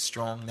get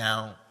strong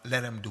now,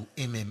 let him do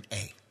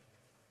MMA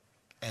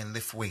and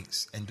lift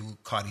weights and do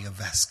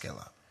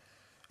cardiovascular.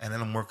 And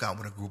let him work out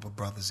with a group of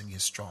brothers and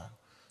get strong.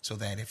 So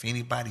that if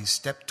anybody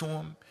step to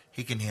him,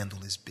 he can handle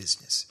his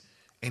business.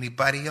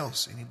 Anybody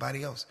else?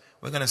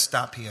 We're going to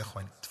stop here.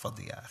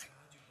 تفضل يا أخي.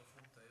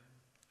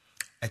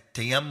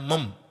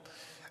 التيمم.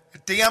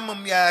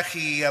 التيمم يا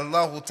أخي,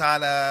 Allah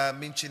Ta'ala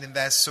mentioned in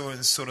that surah,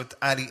 in Surah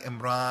Ali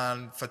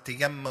Imran,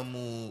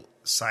 فَتَيَمَّمُوا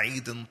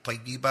صَعِيدًا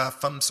طَيِّبًا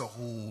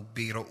فَامْسَحُوا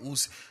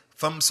بِرُؤُوسِكُمْ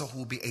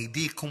فَامْسَحُوا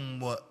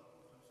بِأَيْدِيكُمْ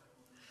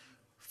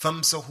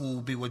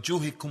فَامْسَحُوا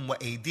بِوَجُوهِكُمْ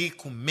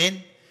وَأَيْدِيكُمْ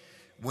مِنْ.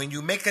 When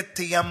you make a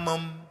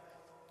tayammum,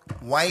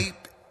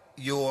 wipe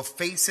your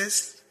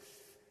faces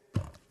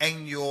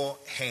and your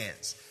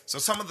hands. So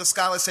some of the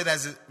scholars said,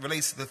 as it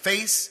relates to the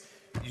face,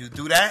 you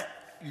do that,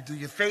 you do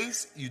your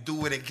face, you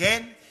do it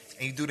again,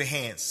 and you do the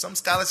hands. Some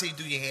scholars say you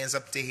do your hands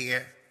up to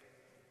here.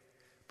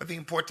 But the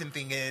important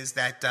thing is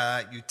that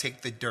you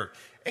take the dirt.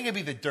 It can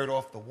be the dirt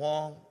off the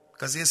wall,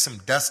 because there's some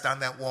dust on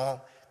that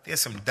wall.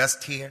 There's some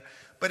dust here.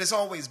 But it's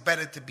always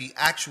better to be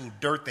actual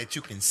dirt that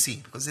you can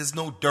see, because there's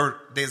no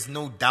dirt, there's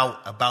no doubt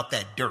about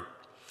that dirt.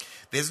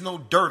 There's no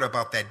dirt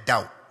about that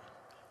doubt,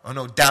 or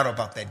no doubt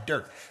about that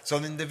dirt. So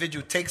the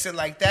individual takes it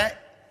like that,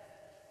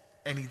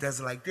 and he does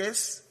it like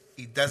this,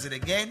 he does it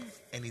again,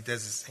 and he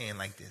does his hand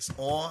like this,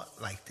 or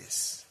like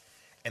this.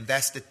 And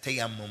that's the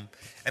tayammum.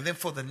 And then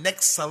for the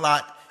next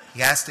salat,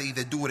 he has to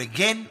either do it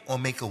again or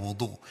make a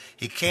wudu.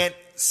 He can't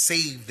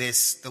save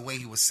this the way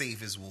he would save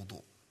his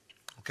wudu.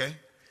 Okay?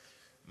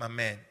 My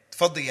man.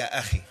 تفضل يا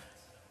أخي.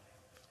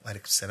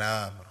 وعليكم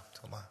السلام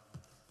ورحمة الله.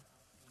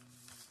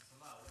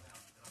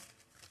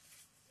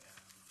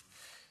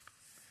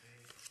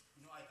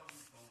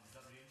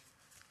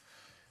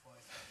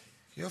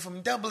 You're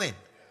from Dublin.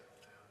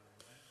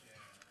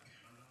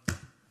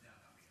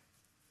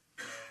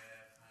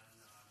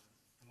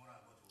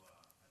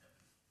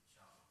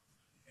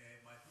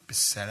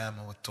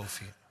 بالسلامة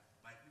والتوفيق.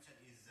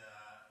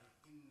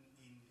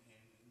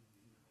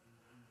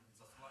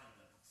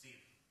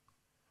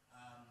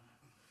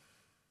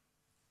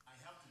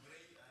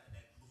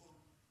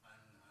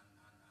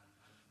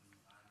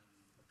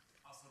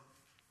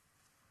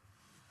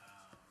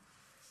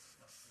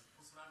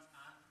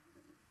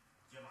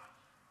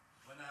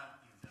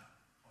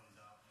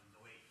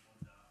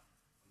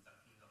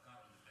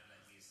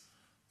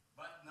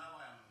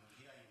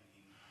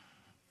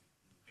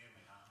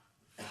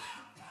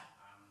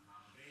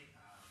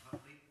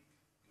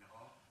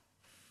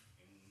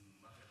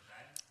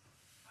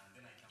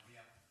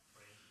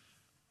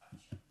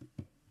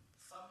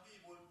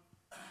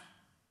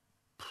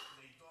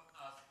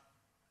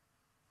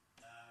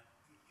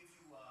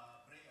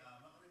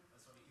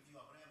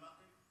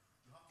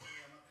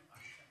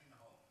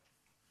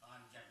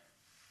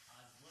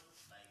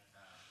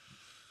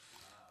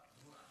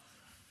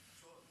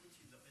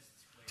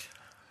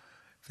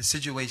 The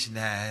situation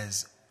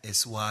has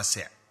is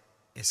wasi'.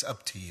 It's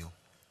up to you.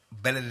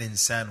 بل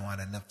الإنسان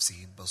على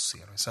نفسه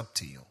بصير. It's up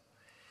to you.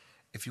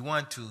 If you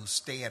want to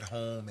stay at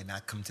home and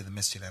not come to the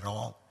masjid at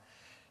all,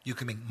 you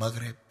can make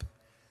maghrib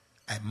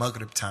at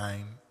maghrib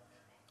time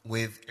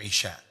with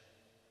isha,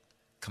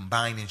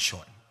 combined and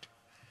shortened.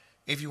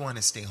 If you want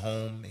to stay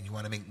home and you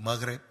want to make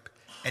maghrib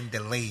and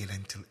delay it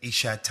until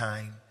isha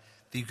time,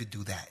 then you could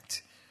do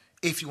that.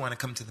 If you want to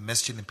come to the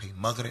masjid and pray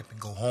maghrib and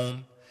go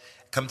home,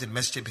 come to the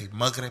masjid, pray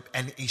maghrib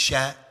and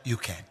isha, you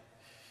can.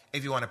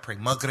 If you want to pray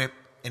maghrib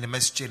in the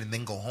masjid and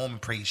then go home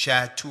and pray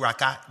isha, 2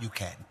 rakat, you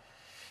can.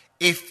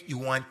 If you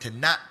want to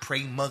not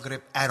pray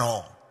maghrib at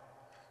all,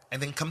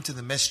 and then come to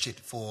the masjid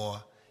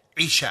for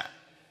isha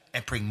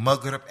and pray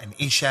maghrib and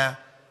isha,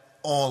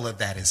 all of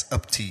that is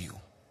up to you.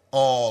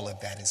 All of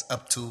that is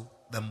up to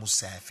the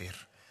musafir.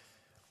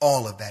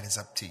 All of that is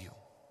up to you.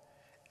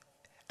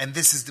 And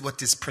this is what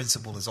this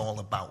principle is all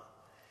about.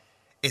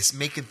 It's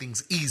making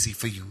things easy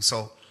for you.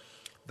 So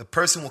the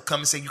person will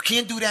come and say, you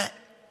can't do that.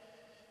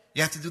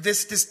 You have to do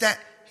this, this, that.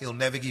 He'll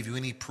never give you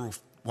any proof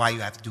why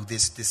you have to do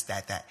this, this,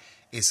 that, that.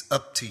 It's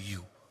up to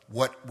you.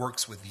 What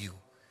works with you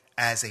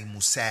as a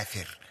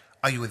musafir?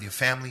 Are you with your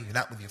family? You're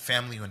not with your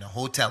family? You're in a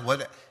hotel?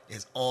 What?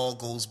 It all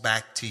goes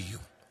back to you.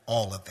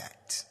 All of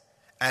that.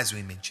 As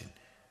we mentioned,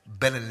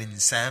 بَلَ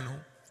الْإِنسَانُ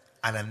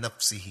عَلَى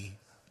نَفْسِهِ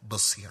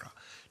بَصِيرًا.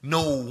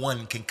 No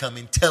one can come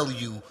and tell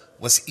you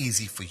what's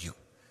easy for you.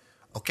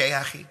 Okay,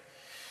 Akhi?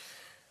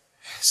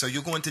 So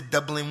you're going to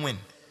Dublin when?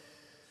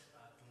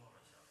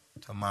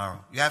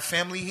 Tomorrow. You have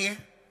family here?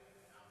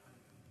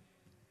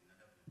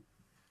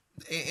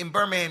 In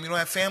Birmingham, you don't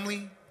have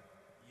family?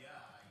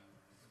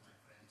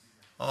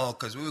 Oh,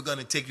 because we were going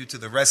to take you to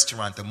the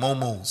restaurant, the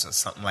Momo's or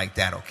something like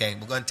that, okay?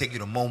 We're going to take you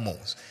to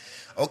Momo's.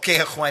 Okay,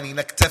 Akhwani,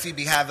 naktafi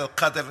bihadha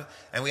al-qadr,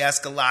 and we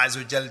ask Allah Azza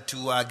wa Jal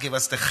to give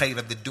us the khair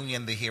of the dunya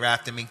and the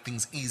hereafter, make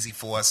things easy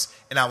for us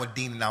in our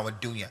deen and our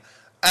dunya.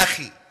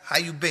 Akhi, how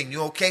you been?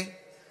 You okay?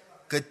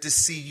 Good to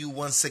see you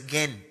once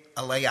again.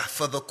 Allah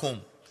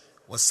yahfadhakum.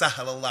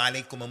 وسهل الله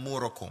عليكم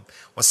أموركم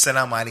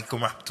والسلام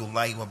عليكم ورحمة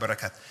الله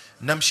وبركاته.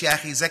 نمشي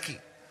أخي زكي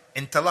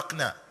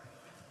انطلقنا.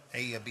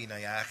 هيا بينا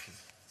يا أخي.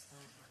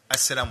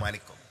 السلام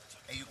عليكم.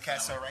 Are you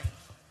cats all right?